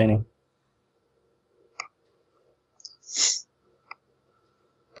pretty entertaining.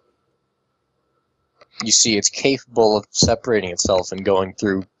 You see, it's capable of separating itself and going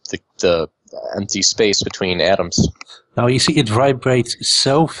through the empty space between atoms. Now you see it vibrates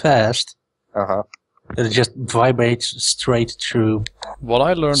so fast Uh-huh. that it just vibrates straight through What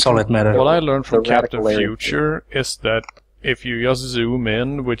I learned solid matter. What I learned from The Captain radical area. Future is that if you just zoom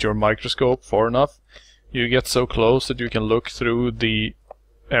in with your microscope far enough, you get so close that you can look through the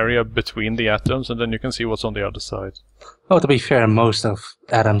area between the atoms, and then you can see what's on the other side. Oh, to be fair, most of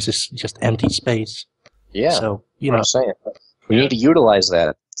atoms is just empty space. Yeah, So, you what know, I'm saying. We need to utilize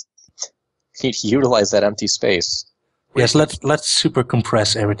that. We need to utilize that empty space. yes, let's super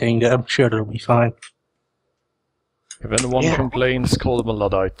compress everything. I'm sure that'll be fine. If anyone Yeah. complains, call them a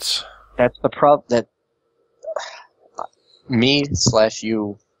Luddite. That's the problem. That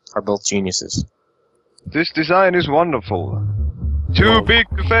me/you are both geniuses. This design is wonderful. Too big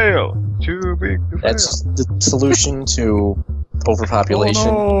to fail. Too big to fail. That's the solution to overpopulation.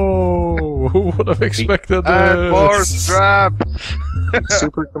 Oh no! Who would have expected Add more this? straps.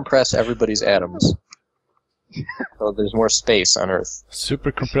 Super compress everybody's atoms. So there's more space on Earth.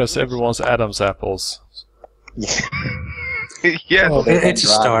 Super compress everyone's Adam's apples. Yeah. Yes, Well, they're it's a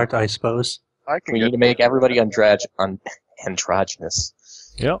start, I suppose. I can We get need to make everybody androgynous.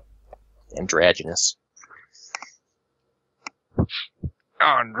 Yeah. Androgynous.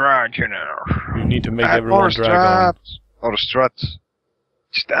 androgynous. You need to make Add everyone more drag on. straps. Or struts.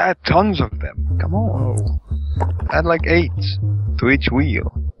 Just add tons of them. Come on. Oh. Add like 8 to each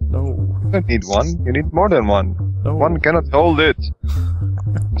wheel. No. You don't need one. You need more than one. No. One cannot hold it.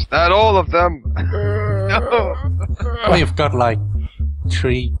 Just add all of them. No. Well, you've got like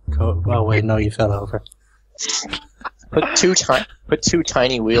 3. Oh wait, no, you fell over. Put two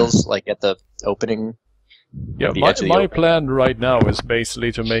tiny wheels like at the opening. Yeah, the my, edge of the my opening. plan right now is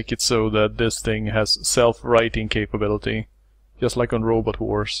basically to make it so that this thing has self-writing capability. Just like on Robot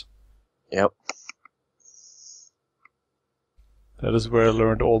Wars. Yep. That is where I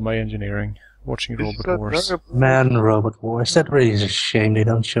learned all my engineering. Watching This is Robot a Wars. very- Man, Robot Wars. That really is a shame they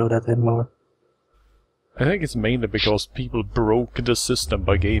don't show that anymore. I think it's mainly because people broke the system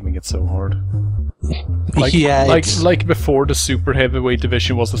by gaming it so hard. Yeah, like before the super heavyweight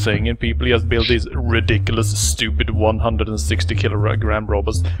division was a thing, and people just built these ridiculous, stupid 160 kilogram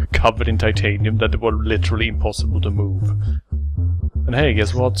robots covered in titanium that were literally impossible to move. And hey,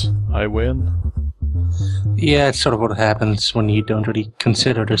 guess what? I win. yeah, it's sort of what happens when you don't really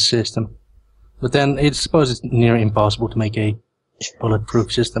consider the system. But then I suppose it's near impossible to make a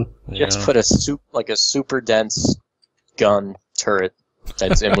bulletproof system. Just put a super dense gun turret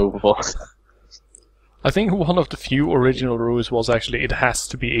that's immovable. I think one of the few original rules was actually it has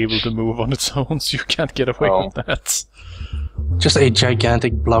to be able to move on its own, so you can't get away with that. Just a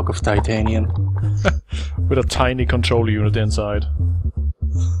gigantic block of titanium. With a tiny control unit inside.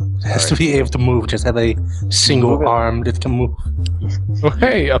 It has to be able to move, just have a single arm that can move. Oh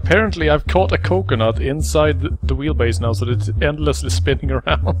hey, apparently I've caught a coconut inside the wheelbase now, so that it's endlessly spinning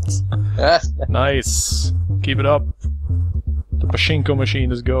around. Nice. Keep it up. The pachinko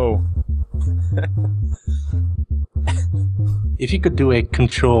machine is go. If you could do a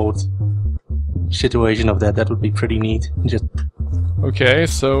controlled situation of that, that would be pretty neat. Just Okay,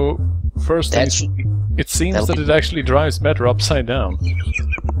 so first That thing, it seems that it actually drives better upside down.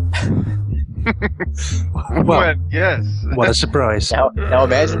 well, yes. what a surprise! Now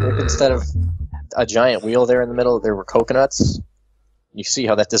imagine if instead of a giant wheel there in the middle, there were coconuts. You see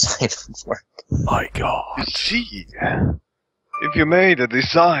how that design would work. My God. You see, if you made a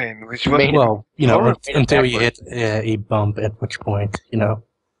design which was Well, you know, Or- until you hit a bump, at which point, you know.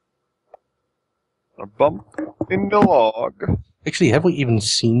 a bump in the log. Actually, have we even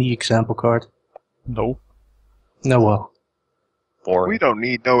seen the example card? No. No, well. Boring. We don't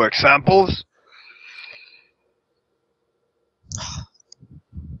need no examples.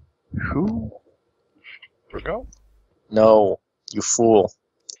 Who? Go. No, you fool.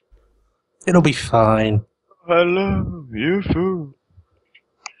 It'll be fine. Hello, you fool.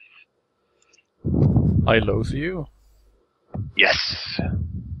 I loathe you. Yes.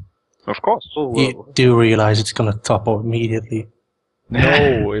 Of course. You do realize it's gonna topple immediately.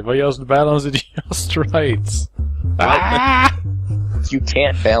 No, if I just balance it just right. Ah! You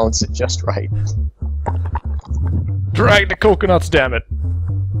can't balance it just right. Drag the coconuts, damn it.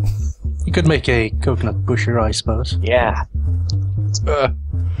 You could make a coconut pusher, I suppose. Yeah.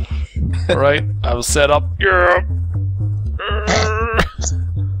 Alright, I will set up. Yeah.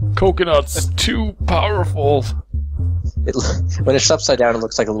 Coconuts, too powerful. When it's upside down, it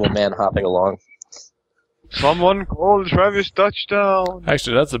looks like a little man hopping along. Someone called Travis touchdown.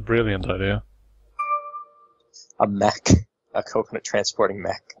 Actually, that's a brilliant idea. A mech. A coconut transporting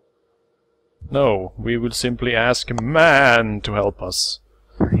mech. No, we will simply ask man to help us.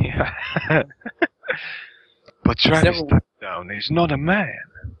 Yeah. But Travis touchdown is not a man.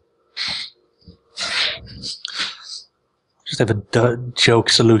 Just have a joke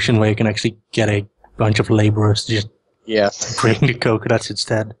solution where you can actually get a bunch of laborers to just bring the coconuts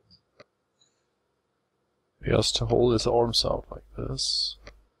instead. He has to hold his arms out like this.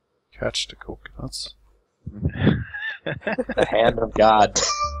 Catch the coconuts. The hand of God.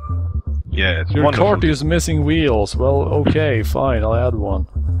 Yeah, it's Your wonderful. cart is missing wheels. Well, okay, fine, I'll add one.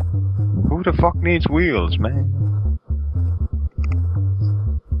 Who the fuck needs wheels, man?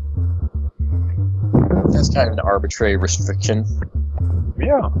 That's kind of an arbitrary restriction.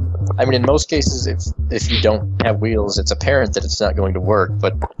 Yeah. I mean, in most cases, if you don't have wheels, it's apparent that it's not going to work.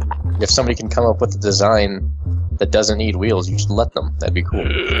 But if somebody can come up with a design that doesn't need wheels, you should let them. That'd be cool.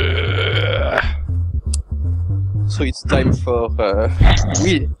 So it's time for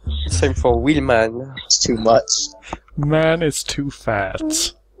wheel. It's time for Wheelman. It's too much. Man is too fat.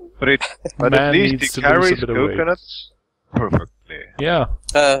 But at Man least needs it to lose a carries bit of weight. coconuts perfectly. Yeah,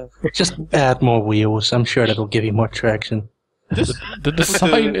 Just add more wheels. I'm sure that'll give you more traction. the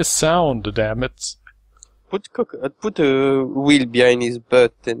design is sound, damn it. put a wheel behind his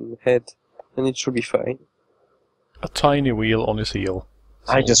butt and head, and it should be fine. A tiny wheel on his heel.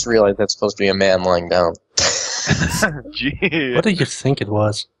 I just realized that's supposed to be a man lying down. Gee. What do you think it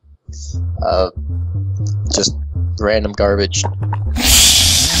was? Just random garbage.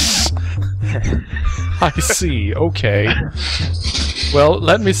 I see, okay. Well,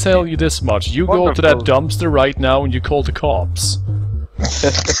 let me tell you this much. You go to that dumpster right now and you call the cops.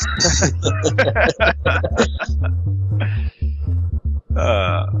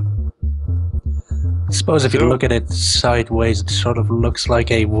 I suppose if you look at it sideways, it sort of looks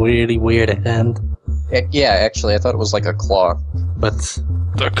like a really weird hand. Yeah, actually, I thought it was like a claw. But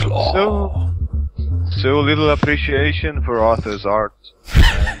The claw. So little appreciation for Arthur's art.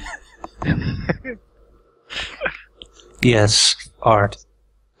 yes, art.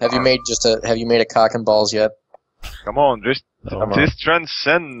 Have you made a cock and balls yet? Come on, No. this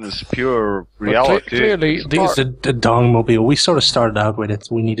transcends pure reality. Clearly, It's these a dongmobile. We sort of started out with it.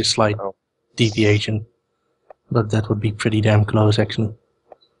 We need a slight deviation. But that would be pretty damn close, actually.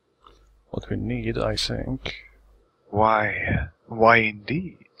 what we need, I think, Why? Why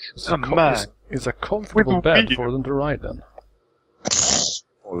indeed? is A a, man. is a comfortable With a bed wheel. for them to ride in.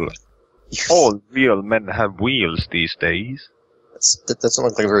 All real men have wheels these days. That doesn't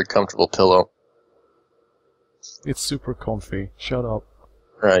look like a very comfortable pillow. It's super comfy. Shut up.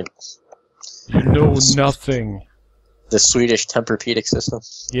 Right. You know nothing. The Swedish Tempur-Pedic system.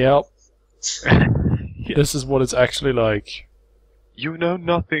 Yep. This is what it's actually like. You know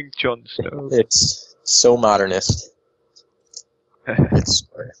nothing, Jon Snow. It's so modernist. It's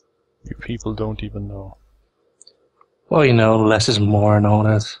You people don't even know. Well, you know, less is more and all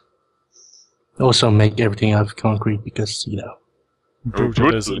that. Also make everything out of concrete because, you know.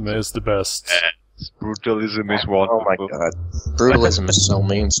 Brutalism is the best. Brutalism is oh wonderful. my god. Brutalism is so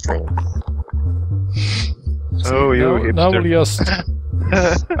mainstream. Oh, you Now hipster. we'll just...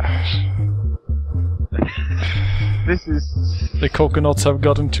 This is... The coconuts have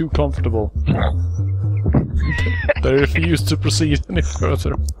gotten too comfortable. They refuse to proceed any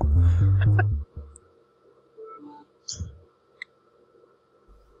further.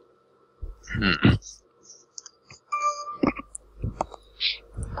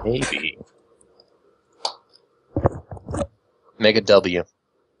 Maybe. Make a W.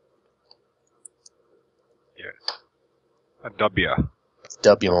 Yes. A W.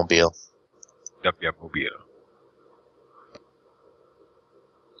 W-mobile. W-mobile.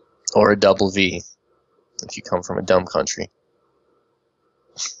 Or a double V. If you come from a dumb country.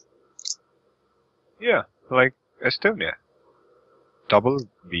 Yeah, like Estonia. Double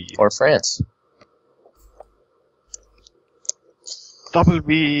V. Or France. Double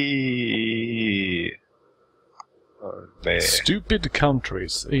V. Oh, man. Stupid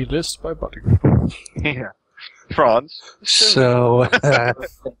countries. A list by Buddy. Yeah. France. So,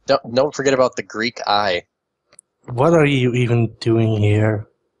 Don't forget about the Greek I. what are you even doing here?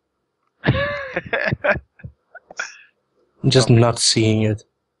 I'm just not seeing it.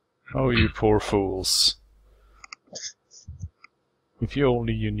 Oh, you poor fools. If you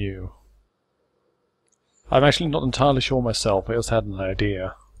only you knew. I'm actually not entirely sure myself, I just had an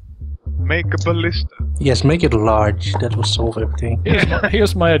idea. Make a ballista. Yes, make it large. That will solve everything.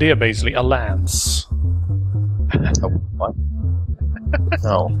 Here's my idea, basically. A lance. Oh, what?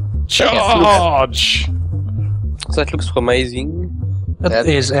 No. Charge! That looks promising. That That-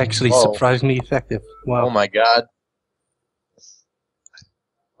 is actually Whoa. surprisingly effective. Wow. Oh my god.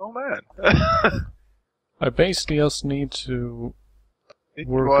 Oh man. I basically just need to It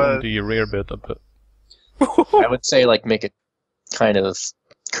work was... on the rear bit a bit. I would say, like, make it kind of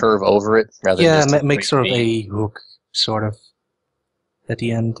curve over it rather Yeah, than just make sort of V. a hook, sort of, at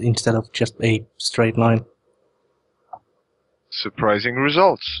the end, instead of just a straight line. surprising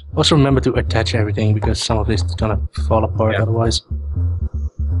results. Also remember to attach everything, because some of this is gonna fall apart Yeah. otherwise.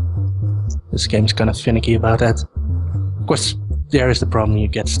 This game's kind of finicky about that. Of course, there is the problem, you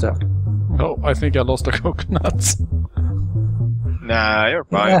get stuck. Oh, I think I lost the coconuts. Nah, you're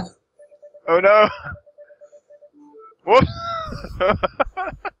fine. Yeah. Oh no! Whoops!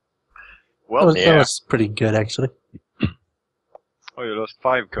 Well, That yeah. was pretty good, actually. Oh, you lost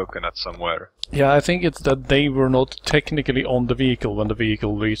 5 coconuts somewhere. Yeah, I think it's that they were not technically on the vehicle when the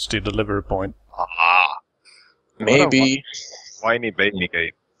vehicle reached the delivery point. Ah! Maybe, Whiny baby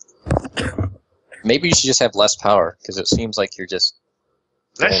game. maybe you should just have less power, because it seems like you're just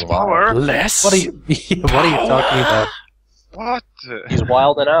Less going wild. power? Less? What are you, what are you talking about? What? He's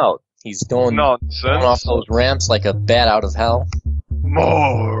wilding out. He's going off Nonsense. those ramps like a bat out of hell.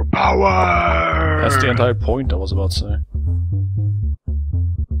 More power! That's the entire point I was about to say.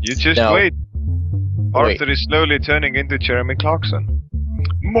 You just No. wait. Arthur is slowly turning into Jeremy Clarkson.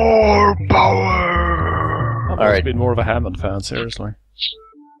 More power! I've All always right. been more of a Hammond fan, seriously.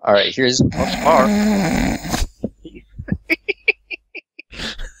 Alright, here's... What's far?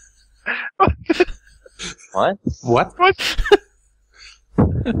 What? What? What?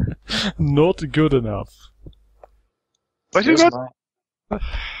 Not good enough. What you Here's got? my...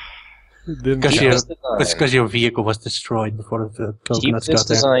 Didn't Because Keep your, this design. it's because your vehicle was destroyed before the Keep coconuts this got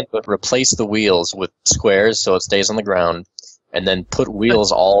there. design, but replace the wheels with squares so it stays on the ground, and then put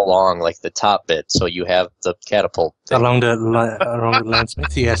wheels all along, like the top bit, so you have the catapult thing. Along the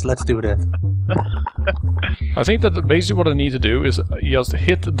landsmith. Yes, let's do that. I think that basically what I need to do is just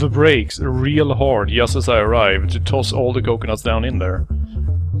hit the brakes real hard just as I arrive to toss all the coconuts down in there.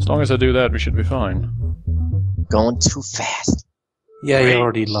 As long as I do that, we should be fine. Going too fast. Yeah, Great. you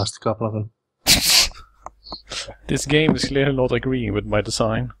already lost a couple of them. This game is clearly not agreeing with my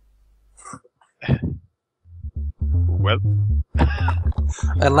design. Well,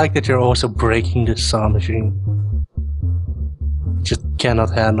 I like that you're also breaking the saw machine. Just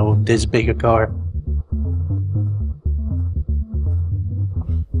cannot handle this big a car.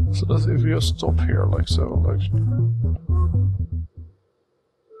 So if we just stop here like so, like...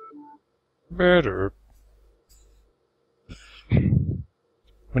 Better.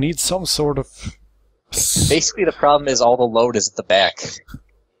 We need some sort of... Basically, the problem is all the load is at the back.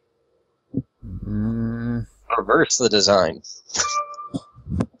 Reverse the design.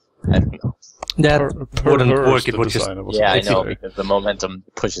 I don't know. That wouldn't Perverse work. It the would just design of it. Yeah, I know, because the momentum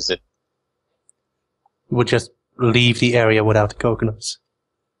pushes it. leave the area without the coconuts,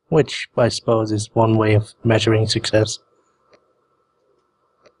 which I suppose is one way of measuring success.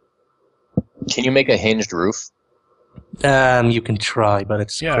 Can you make a hinged roof? You can try, but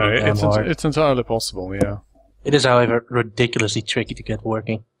it's pretty damn hard. It's entirely possible, yeah. It is, however, ridiculously tricky to get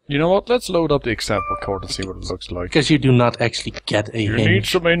working. You know what? Let's load up the example card and see what it looks like. Because you do not actually get a You hinge. need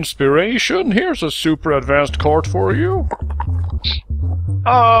some inspiration? Here's a super advanced card for you.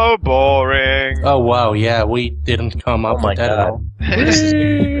 oh, boring. Oh wow, yeah, we didn't come up Oh my with that at God. all. That's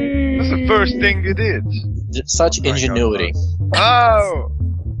the first thing you did. Such ingenuity. Oh!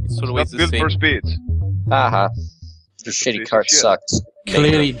 It's Not always the built for same. speed. Haha. Your shitty Piece of cart shit. sucks.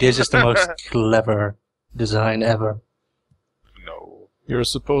 Clearly, this is the most clever design ever. No. You're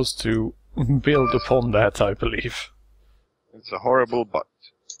supposed to build upon that, I believe. It's a horrible butt.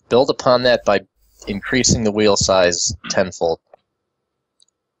 Build upon that by increasing the wheel size tenfold.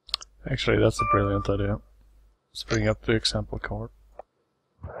 Actually, that's a brilliant idea. Let's bring up the example card.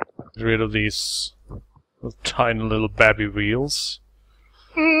 Get rid of these tiny little babby wheels.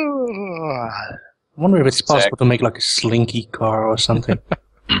 I wonder if it's possible to make like a slinky car or something.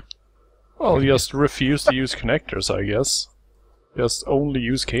 Well, just refuse to use connectors, I guess. Just only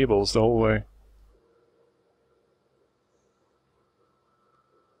use cables the whole way.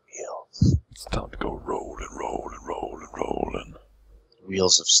 Wheels. It's time to go rolling, rolling, rolling, rolling.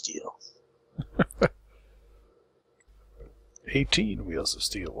 Wheels of steel. 18 wheels of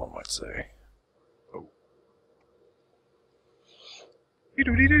steel, one might say.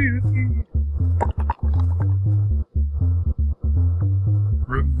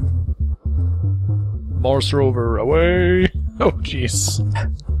 Mars rover, away! Oh, jeez.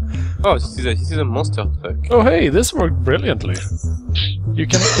 Oh, this is a monster truck. Oh, hey, this worked brilliantly. You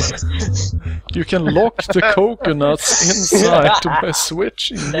can you can lock the coconuts inside by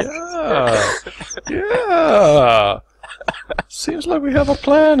switching. Yeah, yeah. Seems like we have a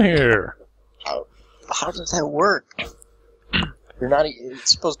plan here. How does that work? You're not.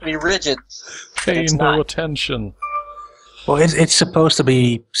 It's supposed to be rigid. Pay It's no not. attention. Well, it's supposed to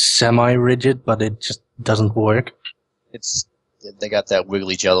be semi-rigid, but it just doesn't work. They got that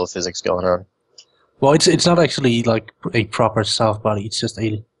wiggly jello physics going on. Well, it's not actually like a proper soft body. It's just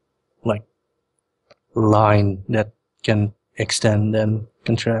a like line that can extend and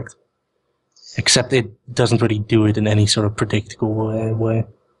contract. Except it doesn't really do it in any sort of predictable way.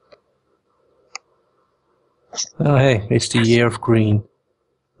 Oh hey, it's the year of green.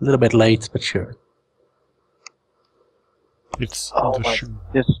 A little bit late, but sure. It's Oh the my- shoe.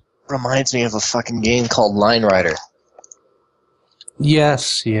 This reminds me of a fucking game called Line Rider.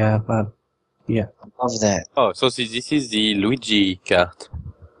 Yes, yeah, but yeah. I love that. Oh, so this is the Luigi kart.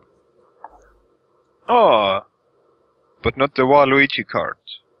 Oh, but not the Waluigi cart.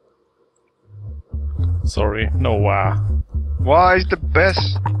 Sorry, no Wah. Wah is the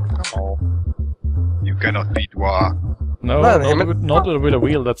best. Oh, you cannot beat Wah. No, Well, not with a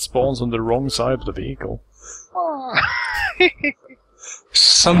wheel that spawns on the wrong side of the vehicle.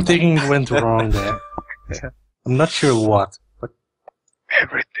 Something went wrong there. I'm not sure what, but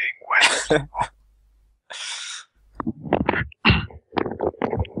Everything went.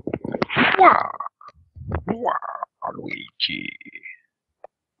 Wah, Waluigi.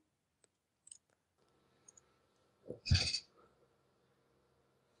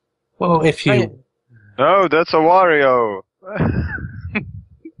 well, if you No, that's a Wario.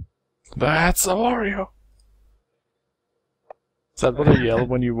 That's a Wario. Is that what they yell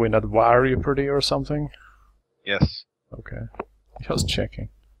when you win at Wario Pretty or something? Yes, Okay. Just checking.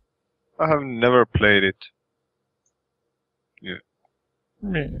 I have never played it.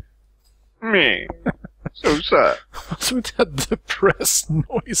 Meh. Me. So sad. What's with that depressed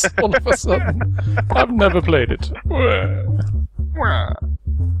noise all of a sudden? I've never played it. Wah.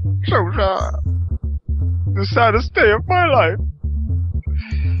 So sad. The saddest day of my life.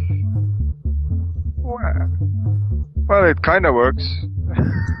 Wah. Well, it kinda works.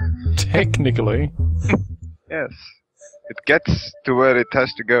 Technically. Yes. It gets to where it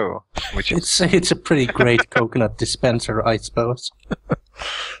has to go. Which is It's a pretty great coconut dispenser, I suppose.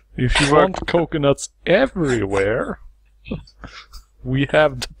 If you want coconuts everywhere, we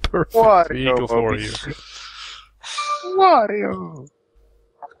have the perfect vehicle for you. Wario!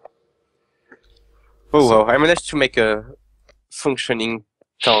 Oh wow, I managed to make a functioning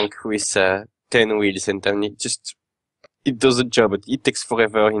tank with 10 wheels, and then it does the job, but it takes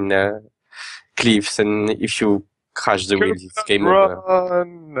forever in cliffs, and if you crash the wheels, it's game over.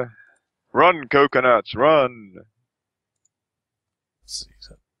 Run! Run, coconuts, run! Let's see, does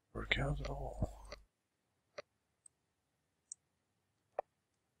that work out at all?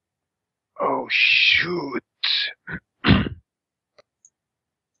 Oh, shoot!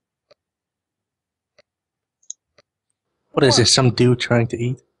 What is this, some dude trying to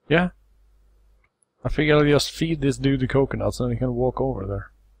eat? Yeah. I figure I'll just feed this dude the coconuts and he can walk over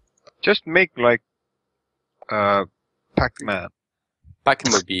there. Just make like Pac-Man.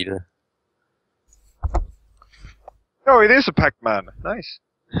 Pac-Mobile. Oh, it is a Pac-Man. Nice.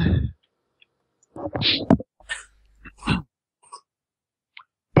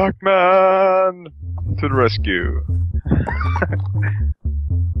 Pac-Man to the rescue.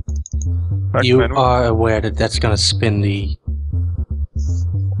 You Pac-Man. are aware that that's gonna spin the...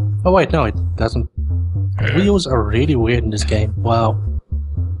 Oh wait, no, it doesn't. Wheels are really weird in this game. Wow.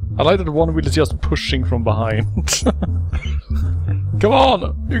 I like that the one wheel is just pushing from behind. Come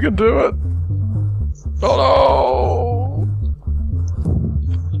on! You can do it! Oh no!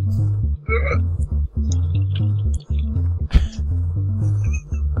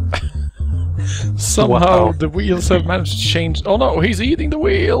 Somehow Wow. the wheels have managed to change. Oh no, he's eating the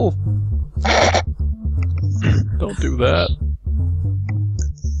wheel! Don't do that.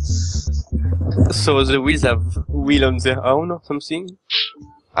 So the wheels have wheel on their own or something?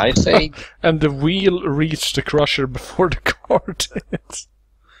 I say And the wheel reached the crusher before the car did.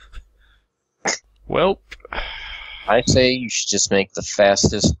 Well, I say you should just make the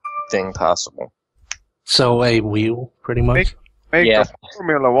fastest thing possible. So a wheel, pretty much. Make Yeah. a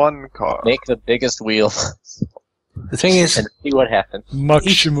Formula 1 car. Make the biggest wheel The thing is, and see what happens.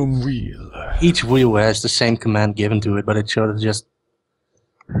 maximum wheel. each wheel has the same command given to it, but it sort of just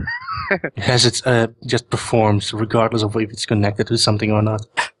has its just performs regardless of if it's connected to something or not.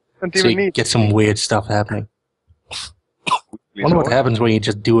 Don't So even you need get some weird stuff happening. Wonder what happens when you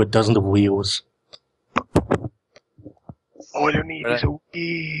just do a dozen of wheels. All you need is a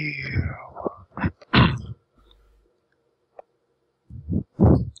wheel.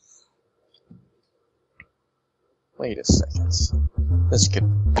 Wait a second. This could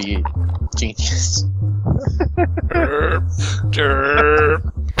be genius.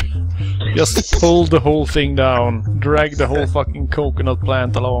 Just pull the whole thing down. Drag the whole fucking coconut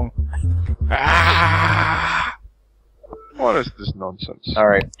plant along. Ah! What is this nonsense?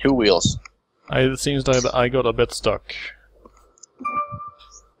 Alright, 2 wheels. It seems that I got a bit stuck.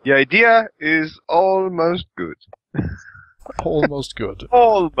 The idea is almost good. Almost good.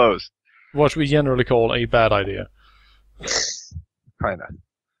 Almost. What we generally call a bad idea. Kinda.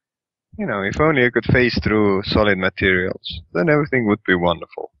 You know, if only you could phase through solid materials, then everything would be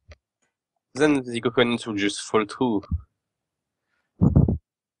wonderful. Then the coconuts will just fall through.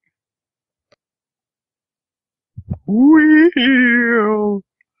 Wheel!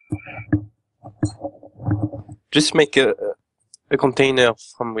 Just make a container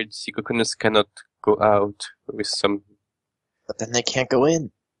from which the coconuts cannot go out with some... But then they can't go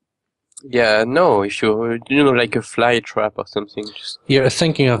in. Yeah, no, if you know, like a fly trap or something, just... You're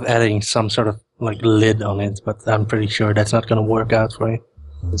thinking of adding some sort of like lid on it, but I'm pretty sure that's not gonna work out for you.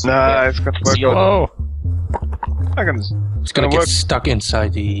 Nah, it's gonna work. Whoa! I can... It's gonna Gonna get work. stuck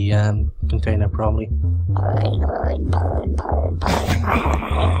inside the container probably.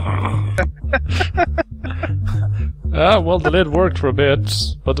 Well, the lid worked for a bit,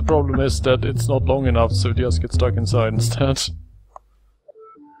 but the problem is that it's not long enough, so it just gets stuck inside instead.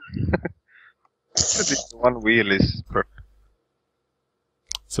 At least one wheel is perfect.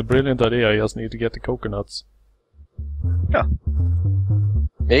 It's a brilliant idea, I just need to get the coconuts.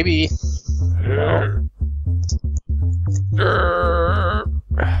 Maybe.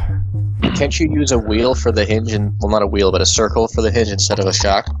 Can't you use a wheel for the hinge and, well, not a wheel, but a circle for the hinge instead of a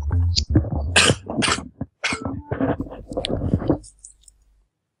shock?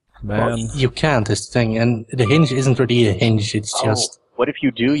 Man. You can't, this thing, and the hinge isn't really a hinge, it's just... What if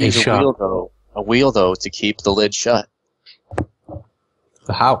you do use a shock. wheel, though? A wheel, though, to keep the lid shut.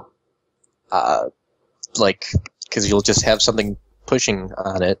 How? Like, because you'll just have something pushing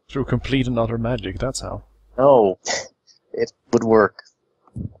on it. Through complete and utter magic, that's how. No, it would work.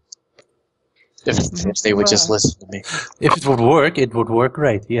 If they would just listen to me. If it would work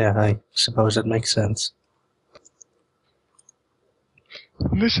great. Yeah, I suppose that makes sense.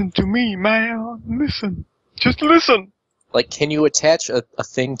 Listen to me, man. Listen. Just listen. Like, can you attach a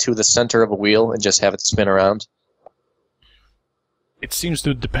thing to the center of a wheel and just have it spin around? It seems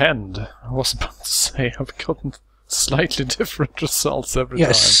to depend. I was about to say I've gotten slightly different results every time.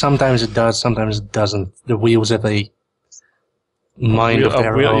 Yes, sometimes it does, sometimes it doesn't. The wheels have a mind of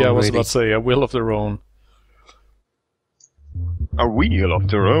their own. Yeah, I was really. about to say a will of their own. A wheel of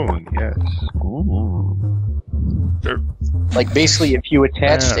their own, yes. Ooh. Like, basically, if you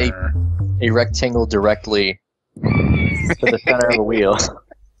attached a rectangle directly to the center of a wheel,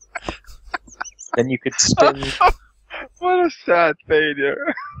 then you could spin. What a sad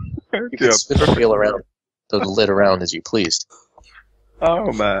failure. You could spin the wheel around, the lid around as you pleased.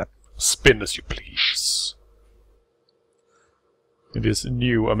 Oh, man. Spin as you please. In this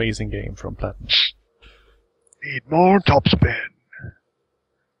new amazing game from Platinum. Need more topspin.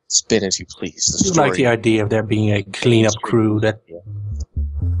 Spin as you please. The I story. like the idea of there being a cleanup crew that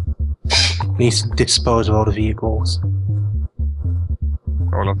needs to dispose of all the vehicles.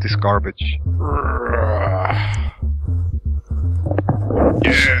 All of this garbage.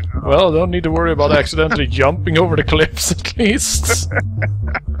 Yeah. Well, don't need to worry about accidentally jumping over the cliffs at least.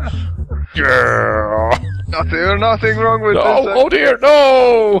 Yeah. Nothing wrong with No, this. oh dear,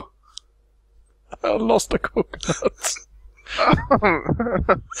 no! I lost a coconut.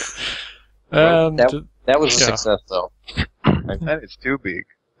 And That was a yeah. success, though. And it's too big.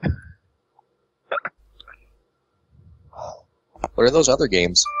 What are those other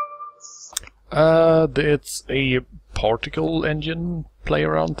games? it's a particle engine play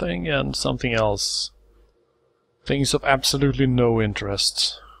around thing and something else. Things of absolutely no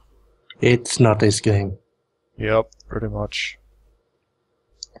interest. It's not this game. Yep, pretty much.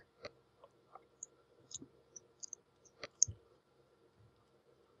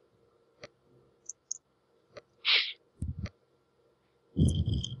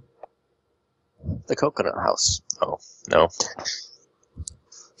 The Coconut House. Oh, no.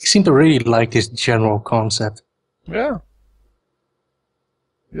 You seem to really like this general concept. Yeah.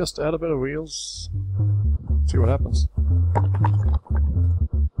 Just add a bit of wheels. See what happens.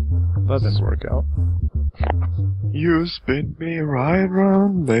 That didn't work out. You spin me right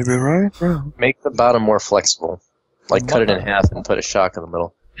round, baby, right round. Make the bottom more flexible. Like, cut it in half and put a shock in the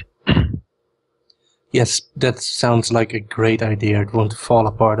middle. Yes, that sounds like a great idea. It won't fall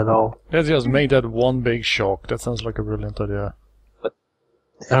apart at all. Let's just make that one big shock. That sounds like a brilliant idea.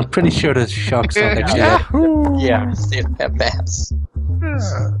 I'm pretty sure that shock's not actually that. Yeah, they have mass.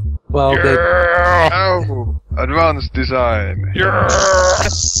 Well, they, Oh, advanced design.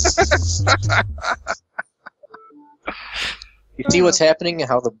 You see what's happening?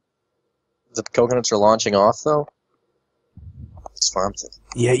 How the coconuts are launching off, though? That's what I'm thinking.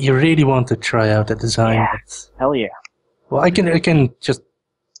 yeah, you really want to try out the design. Yeah. but- Hell yeah. Well, I can just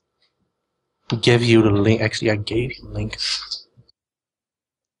give you the link. Actually, I gave you the link.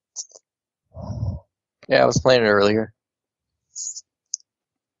 Yeah, I was playing it earlier.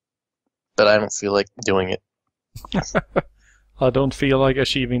 But I don't feel like doing it. I don't feel like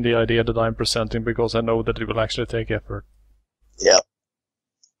achieving the idea that I'm presenting because I know that it will actually take effort. Yeah.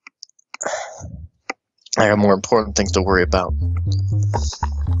 I have more important things to worry about.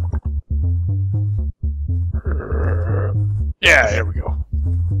 Yeah, here we go.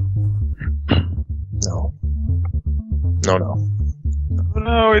 No. No. Oh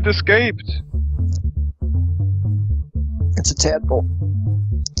no, it escaped. It's a tadpole.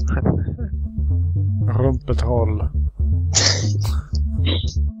 Rumpetroll.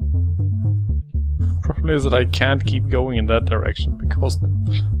 Problem is that I can't keep going in that direction because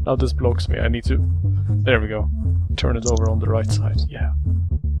now this blocks me. I need to... There we go. Turn it over on the right side. Yeah.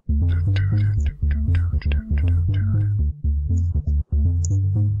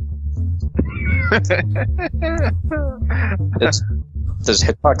 Does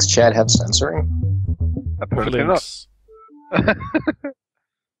Hitbox Chat have censoring? Apparently not. Links.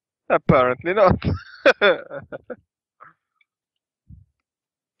 Apparently not.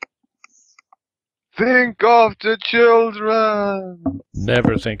 Think of the children.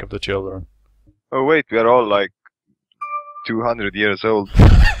 Never think of the children. Oh wait, we are all like 200 years old.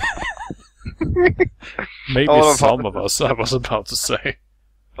 Maybe All of some our- of us, I was about to say.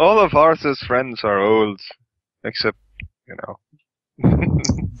 All of Ars's friends are old, except, you know.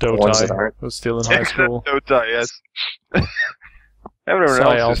 The ones that Dotai, aren't. who's still in high school. Dota, yes. Everyone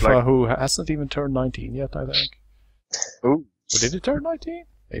Psy else is Alpha, like, who hasn't even turned 19 yet, I think. ooh, Or did he turn 19?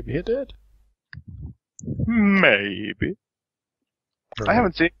 Maybe he did. maybe. I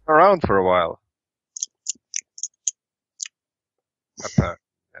haven't seen him around for a while. Apparently.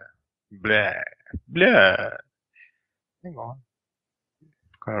 Blah. Blah. Hang on.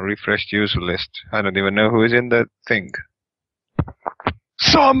 Gonna refresh the user list. I don't even know who is in that thing.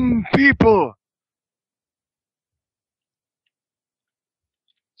 Some people!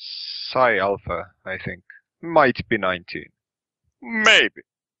 Psi Alpha, I think. Might be 19. Maybe.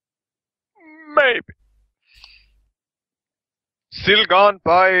 Maybe. Still gone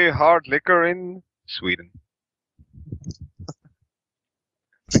by hard liquor in Sweden.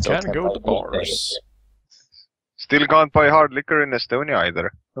 We Still can't go buy to meat bars. Still can't buy hard liquor in Estonia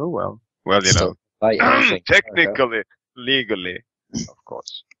either. Oh well. Well, you Still know. buy anything. Technically, legally, of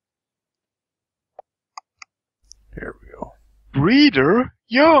course. Here we go. Breeder?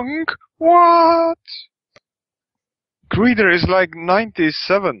 Young? What? Breeder is like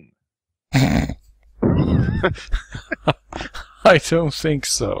 97. I don't think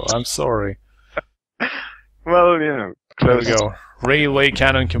so. I'm sorry. Well, you know, There we close. go. Railway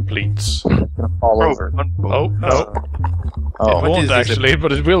cannon complete. All over. Oh, no. Oh, It won't is this? actually,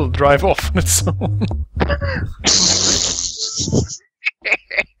 but it will drive off on its own.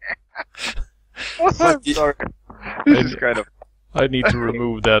 I'm sorry. This is kind of... I need to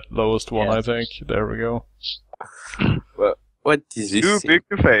remove that lowest one, Yeah. I think. There we go. What is Too this? big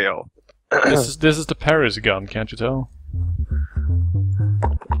to fail. This is the Paris gun, can't you tell?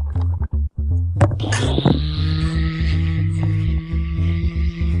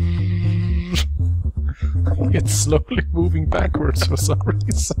 It's slowly moving backwards for some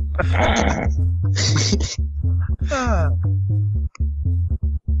reason.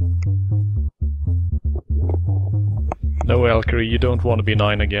 No, Valkyrie, you don't want to be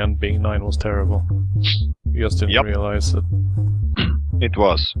 9 again. Being 9 was terrible. You just didn't Yep. realize it. It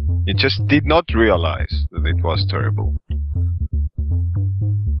was. It just did not realize that it was terrible.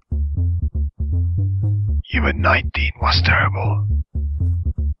 Even 19 was terrible.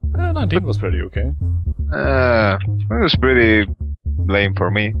 19 was pretty okay. It was pretty lame for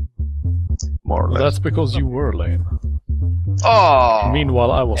me. More or Well, less. that's because you were lame. Oh!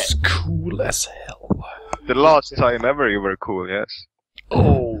 Meanwhile, I was cool as hell. The last time ever you were cool, yes.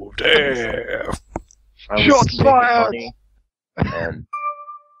 Oh, damn! I was Shots making fired! money, and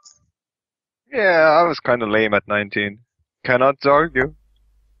Yeah, I was kinda lame at 19. Cannot argue.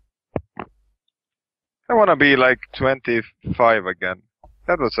 I wanna be like 25 again.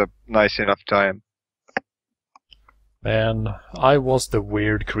 That was a nice enough time. Man, I was the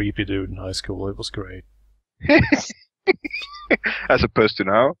weird, creepy dude in high school. It was great. As opposed to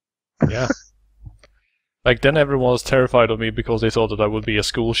now. Yeah. Like, then everyone was terrified of me because they thought that I would be a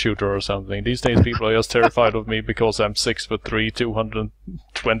school shooter or something. These days, people are just terrified of me because I'm 6'3",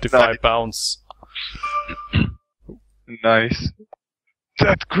 225 pounds. Nice.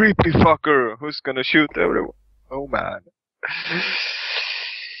 That creepy fucker who's gonna shoot everyone. Oh man.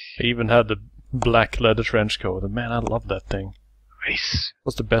 I even had the black leather trench coat, and man, I love that thing. Nice. It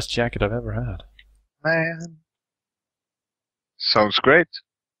was the best jacket I've ever had. Man. Sounds great.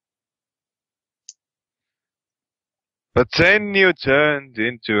 But then you turned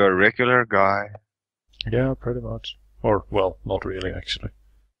into a regular guy. Yeah, pretty much. Or, well, not really, actually.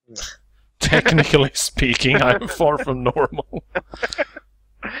 Technically speaking, I'm far from normal.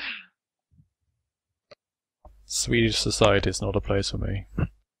 Swedish society is not a place for me.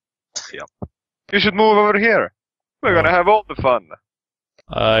 You should move over here. We're gonna have all the fun.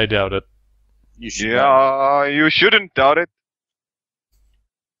 I doubt it. you should. Yeah, you shouldn't doubt it.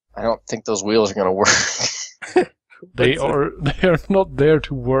 I don't think those wheels are gonna work. They are not there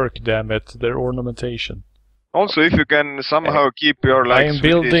to work, damn it. They're ornamentation. Also, if you can somehow keep your I like am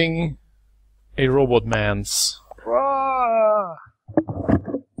building a robot man's. Ah.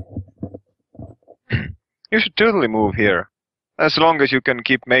 You should totally move here. As long as you can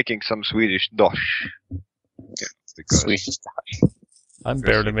keep making some Swedish dosh. Yeah, because Sweet. I'm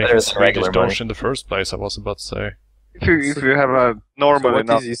barely better making than Swedish regular dosh money. in the first place, I was about to say. if you have a So normal what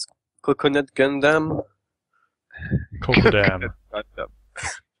enough is this? Coconut Gundam? Cocodam.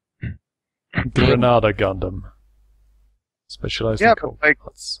 Granada Gundam. Specialized Yeah, in but like,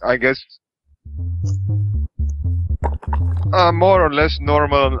 coconuts. I guess a more or less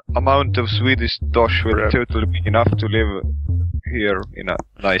normal amount of Swedish dosh will Right. totally be enough to live here in a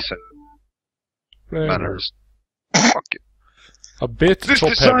nice Right. manners. Fuck it. A bit This top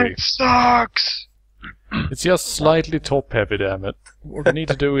design heavy. sucks! It's just slightly top heavy, damn it. What we need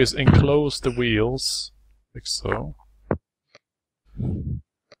to do is enclose the wheels. Like so. Then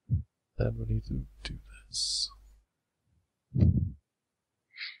we need to do this.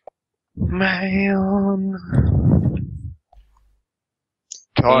 Man.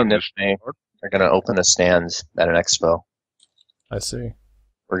 Me and Nifty are gonna open a stand at an expo. I see.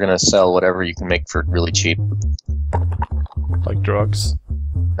 We're gonna sell whatever you can make for really cheap. Like drugs.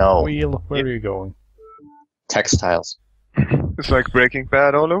 No, Wheel, where are you going? textiles. It's like Breaking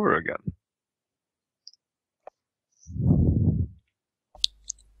Bad all over again.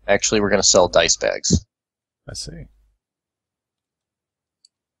 Actually, we're gonna sell dice bags. I see.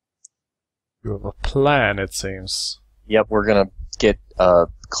 You have a plan, it seems. Yep, we're gonna get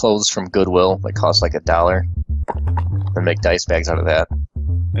clothes from Goodwill that cost like $1, and make dice bags out of that.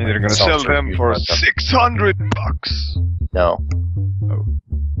 And you're gonna sell them for $600. No,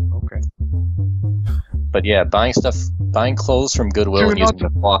 Okay. but yeah, buying clothes from Goodwill and using the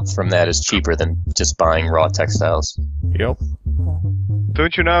cloth from that is cheaper than just buying raw textiles. Yep.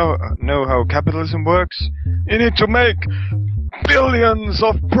 Don't you now know how capitalism works? You need to make billions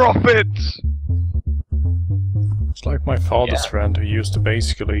of profits! It's like my father's friend who used to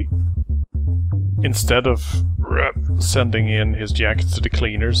basically, instead of sending in his jackets to the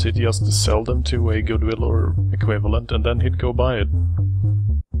cleaners, he'd just sell them to a Goodwill or equivalent, and then he'd go buy it.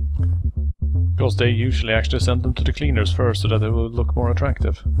 Because they usually actually send them to the cleaners first so that they will look more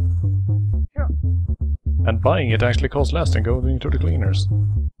attractive. Yeah. And buying it actually costs less than going to the cleaners.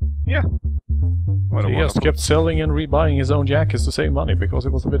 Yeah. What So a he just wonderful... kept selling and rebuying his own jackets to save money because he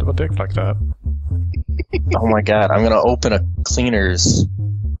was a bit of a dick like that. Oh my god, I'm gonna open a cleaners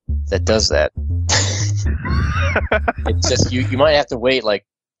that does that. It's just you might have to wait like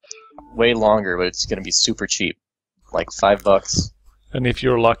way longer, but it's gonna be super cheap. Like $5. And if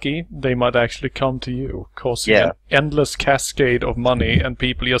you're lucky, they might actually come to you, causing Yeah. an endless cascade of money and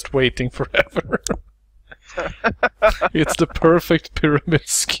people just waiting forever. It's the perfect pyramid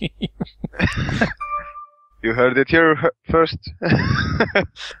scheme. You heard it here first.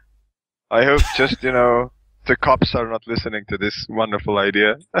 I hope just, the cops are not listening to this wonderful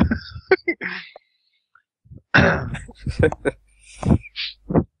idea.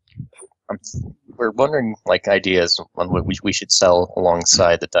 We're wondering like ideas on what we should sell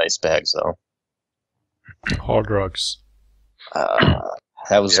alongside the dice bags, though. Hard drugs.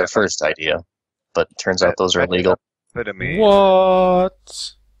 That was our first idea, but it turns out those are illegal. Amphetamine.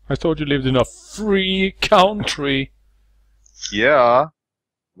 What? I thought you lived in a free country. Yeah.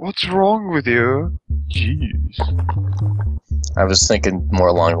 What's wrong with you? Jeez. I was thinking more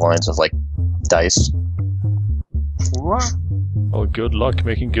along the lines of like dice. What? Well, good luck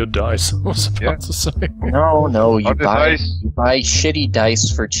making good dice, I was about to say. No, you Are the buy dice- shitty dice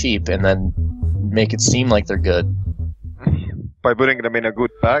for cheap and then make it seem like they're good. By putting them in a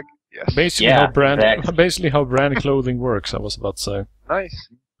good bag? Yes. Basically, Yeah, basically how brand clothing works, I was about to say. Nice.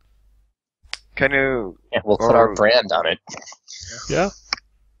 Can you... Yeah, we'll put our brand on it. Yeah?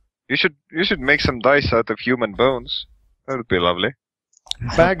 You should make some dice out of human bones. That would be lovely.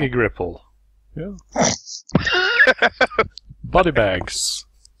 Baggy gripple. Yeah. Body bags.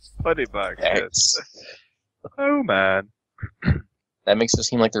 Body bags, Bags. yes. Oh, man. That makes it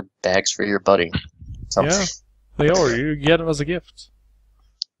seem like they're bags for your buddy. Something. Yeah, they are. You get them as a gift.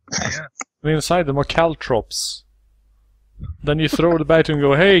 Yeah. And inside them are caltrops. Then you throw the bag to him and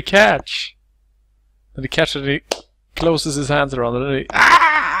go, "Hey, catch!" And he catches it, he closes his hands around it, and he...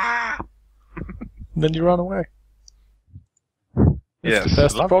 Ah! And then you run away. It's Yes, the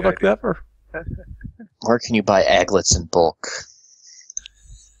best lovely product idea. ever. Where can you buy aglets in bulk?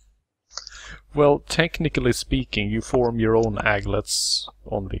 Well, technically speaking, you form your own aglets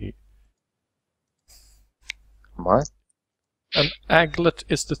on the... What? An aglet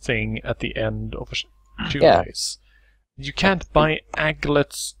is the thing at the end of a shoelace. You can't buy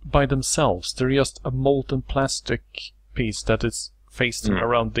aglets by themselves. They're just a molten plastic piece that is facing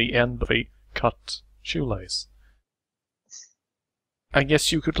around the end of a cut shoelace. I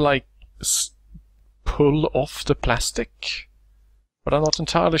guess you could, like, pull off the plastic, but I'm not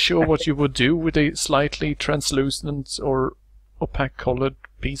entirely sure what you would do with a slightly translucent or opaque colored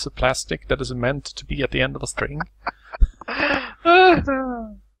piece of plastic that is meant to be at the end of a string.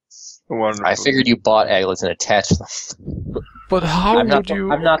 Wonderful. I figured you bought aglets and attached them. But how I'm would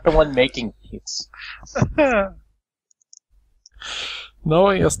you... I'm not the one making these. Now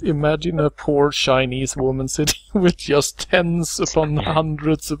I just imagine a poor Chinese woman sitting with just tens upon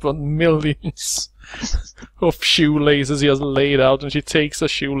hundreds upon millions of shoelaces just laid out, and she takes a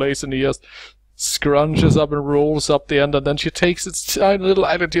shoelace and he just scrunches up and rolls up the end, and then she takes its tiny little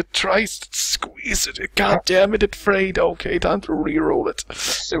island, she tries to squeeze it. God damn it, it frayed. Okay, time to re-roll it.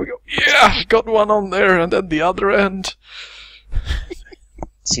 There we go. Yeah, got one on there, and then the other end.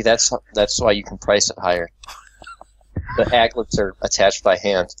 See, that's why you can price it higher. The aglets are attached by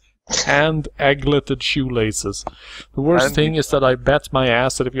hand. And agleted shoelaces. The worst And- thing is that I bet my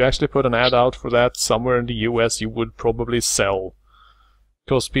ass that if you actually put an ad out for that somewhere in the US, you would probably sell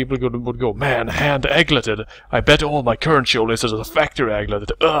Because people would go, man, hand eggletted. I bet all my current show listers are factory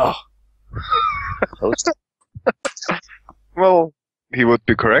eggletted. Ugh. Toast. Well, he would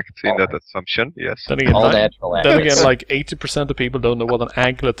be correct in that assumption, yes. Then again, All natural then egglet. again, like 80% of people don't know what an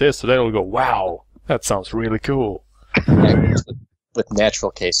egglet is, so they'll go, wow, that sounds really cool. With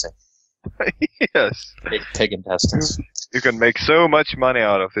natural casing. Yes. Big pig intestines. You can make so much money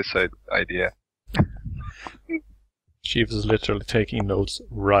out of this idea. Chief is literally taking notes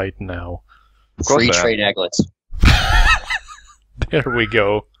right now. course Free I am. trade eglets. There we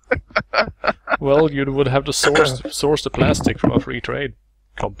go. Well, you would have to source the plastic from a free trade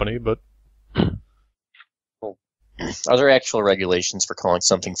company, but Are there actual regulations for calling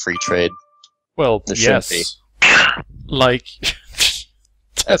something free trade? well, There shouldn't yes. Like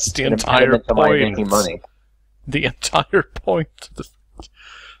that's the an entire impediment to my point. making money. The entire point.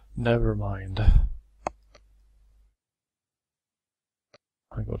 Never mind.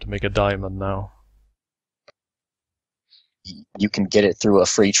 I'm going to make a diamond now. You can get it through a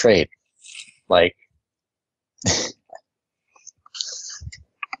free trade. Like,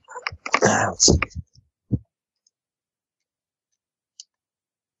 let's see.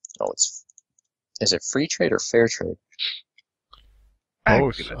 Oh, is it free trade or fair trade?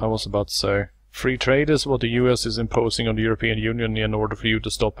 Oh, I was about to say. Free trade is what the US is imposing on the European Union in order for you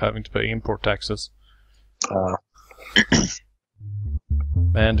to stop having to pay import taxes.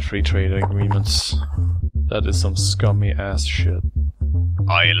 And the free trade agreements. That is some scummy ass shit.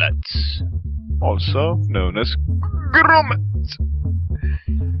 Islets. Also known as grommet.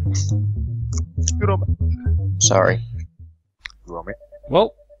 Grommet. Sorry. Grommet.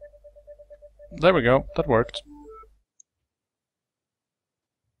 Well, there we go. That worked.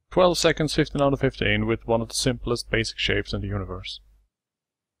 12 seconds, 15 out of 15, with one of the simplest basic shapes in the universe.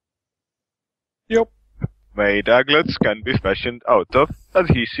 Yep. Made aglets can be fashioned out of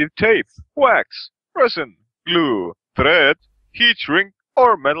adhesive tape, wax, resin, glue, thread, heat shrink,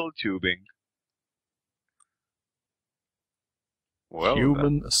 or metal tubing. Well,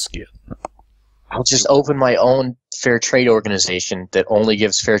 Human skin. I'll just open my own fair trade organization that only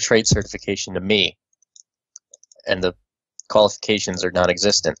gives fair trade certification to me. And the qualifications are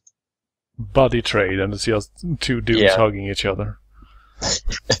non-existent. Body trade, and it's just two dudes Yeah. hugging each other.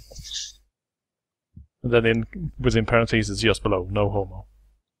 And then within parentheses just below, no homo.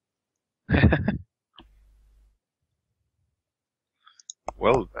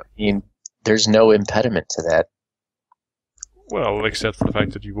 well, I mean, there's no impediment to that. Well, except for the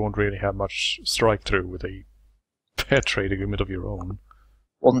fact that you won't really have much strike through with a fair trade agreement of your own.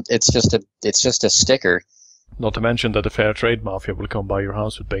 Well, it's just a sticker. Not to mention that the fair trade mafia will come by your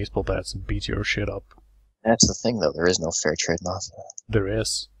house with baseball bats and beat your shit up. That's the thing, though. There is no fair trade mafia. There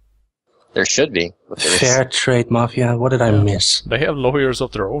is. There should be. But there is. Fair trade mafia. What did I miss? They have lawyers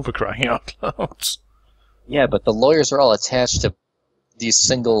of their own for crying out loud. Yeah, but the lawyers are all attached to these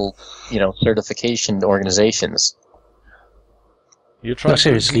single, certification organizations. You're trying,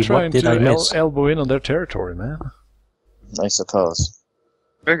 seriously, you're trying what did to I miss? elbow in on their territory, man. I suppose.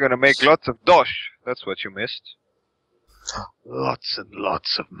 we're gonna make lots of dosh. That's what you missed. Lots and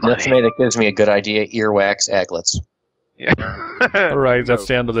lots of money. Nothing that gives me a good idea. Earwax aglets. Yeah. Alright, that's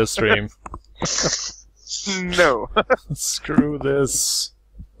the end of this stream. No. Screw this.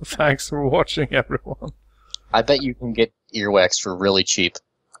 Thanks for watching, everyone. I bet you can get earwax for really cheap.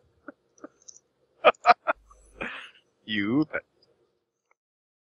 You bet.